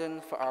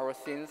pardon for our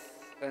sins,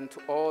 and to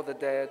all the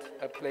dead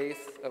a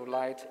place of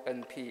light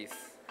and peace.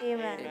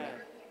 Amen. Amen.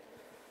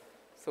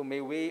 So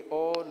may we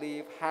all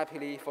live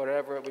happily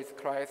forever with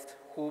Christ,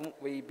 whom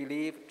we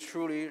believe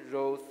truly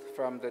rose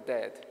from the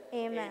dead.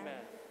 Amen.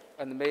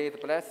 And may the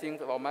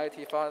blessings of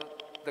Almighty Father,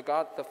 the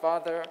God, the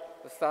Father,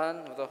 the Son,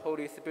 and the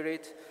Holy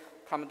Spirit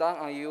come down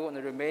on you and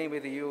remain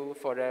with you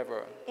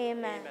forever.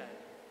 Amen.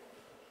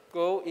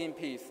 Go in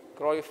peace,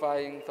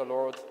 glorifying the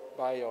Lord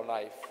by your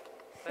life.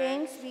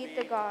 Thanks be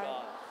to God.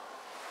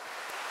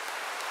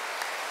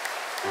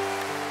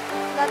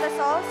 Let us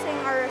all sing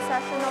our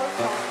recessional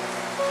song.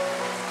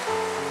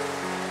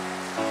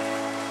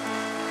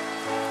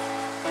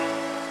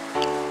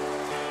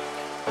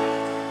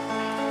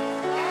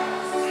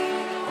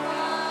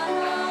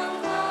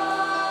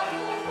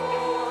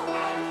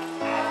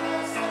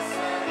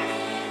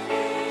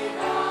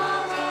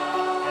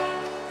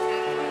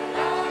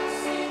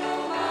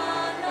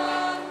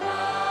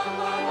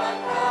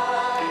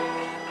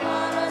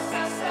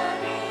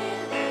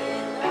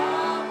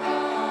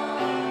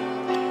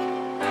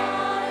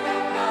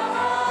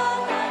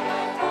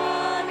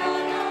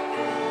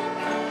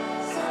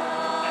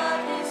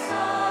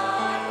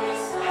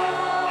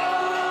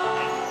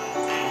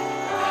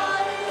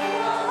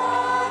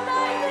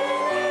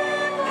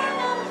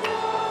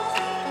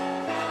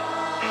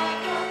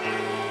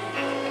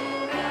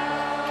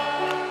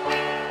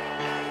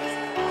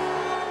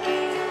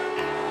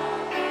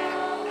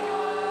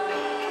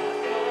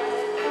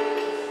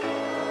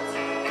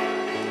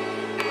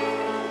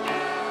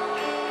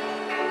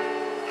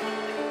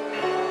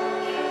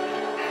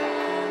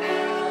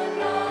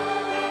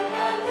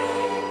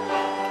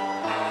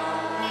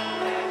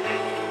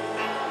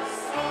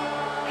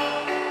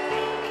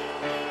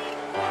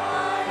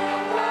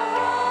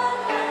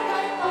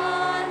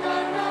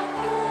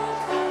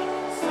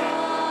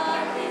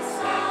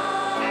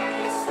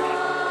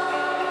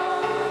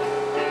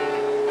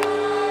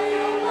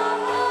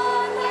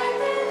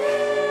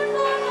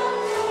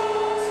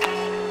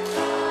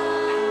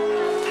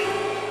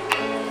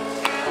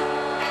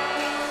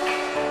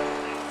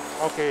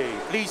 Okay,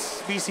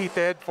 please be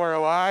seated for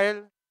a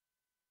while.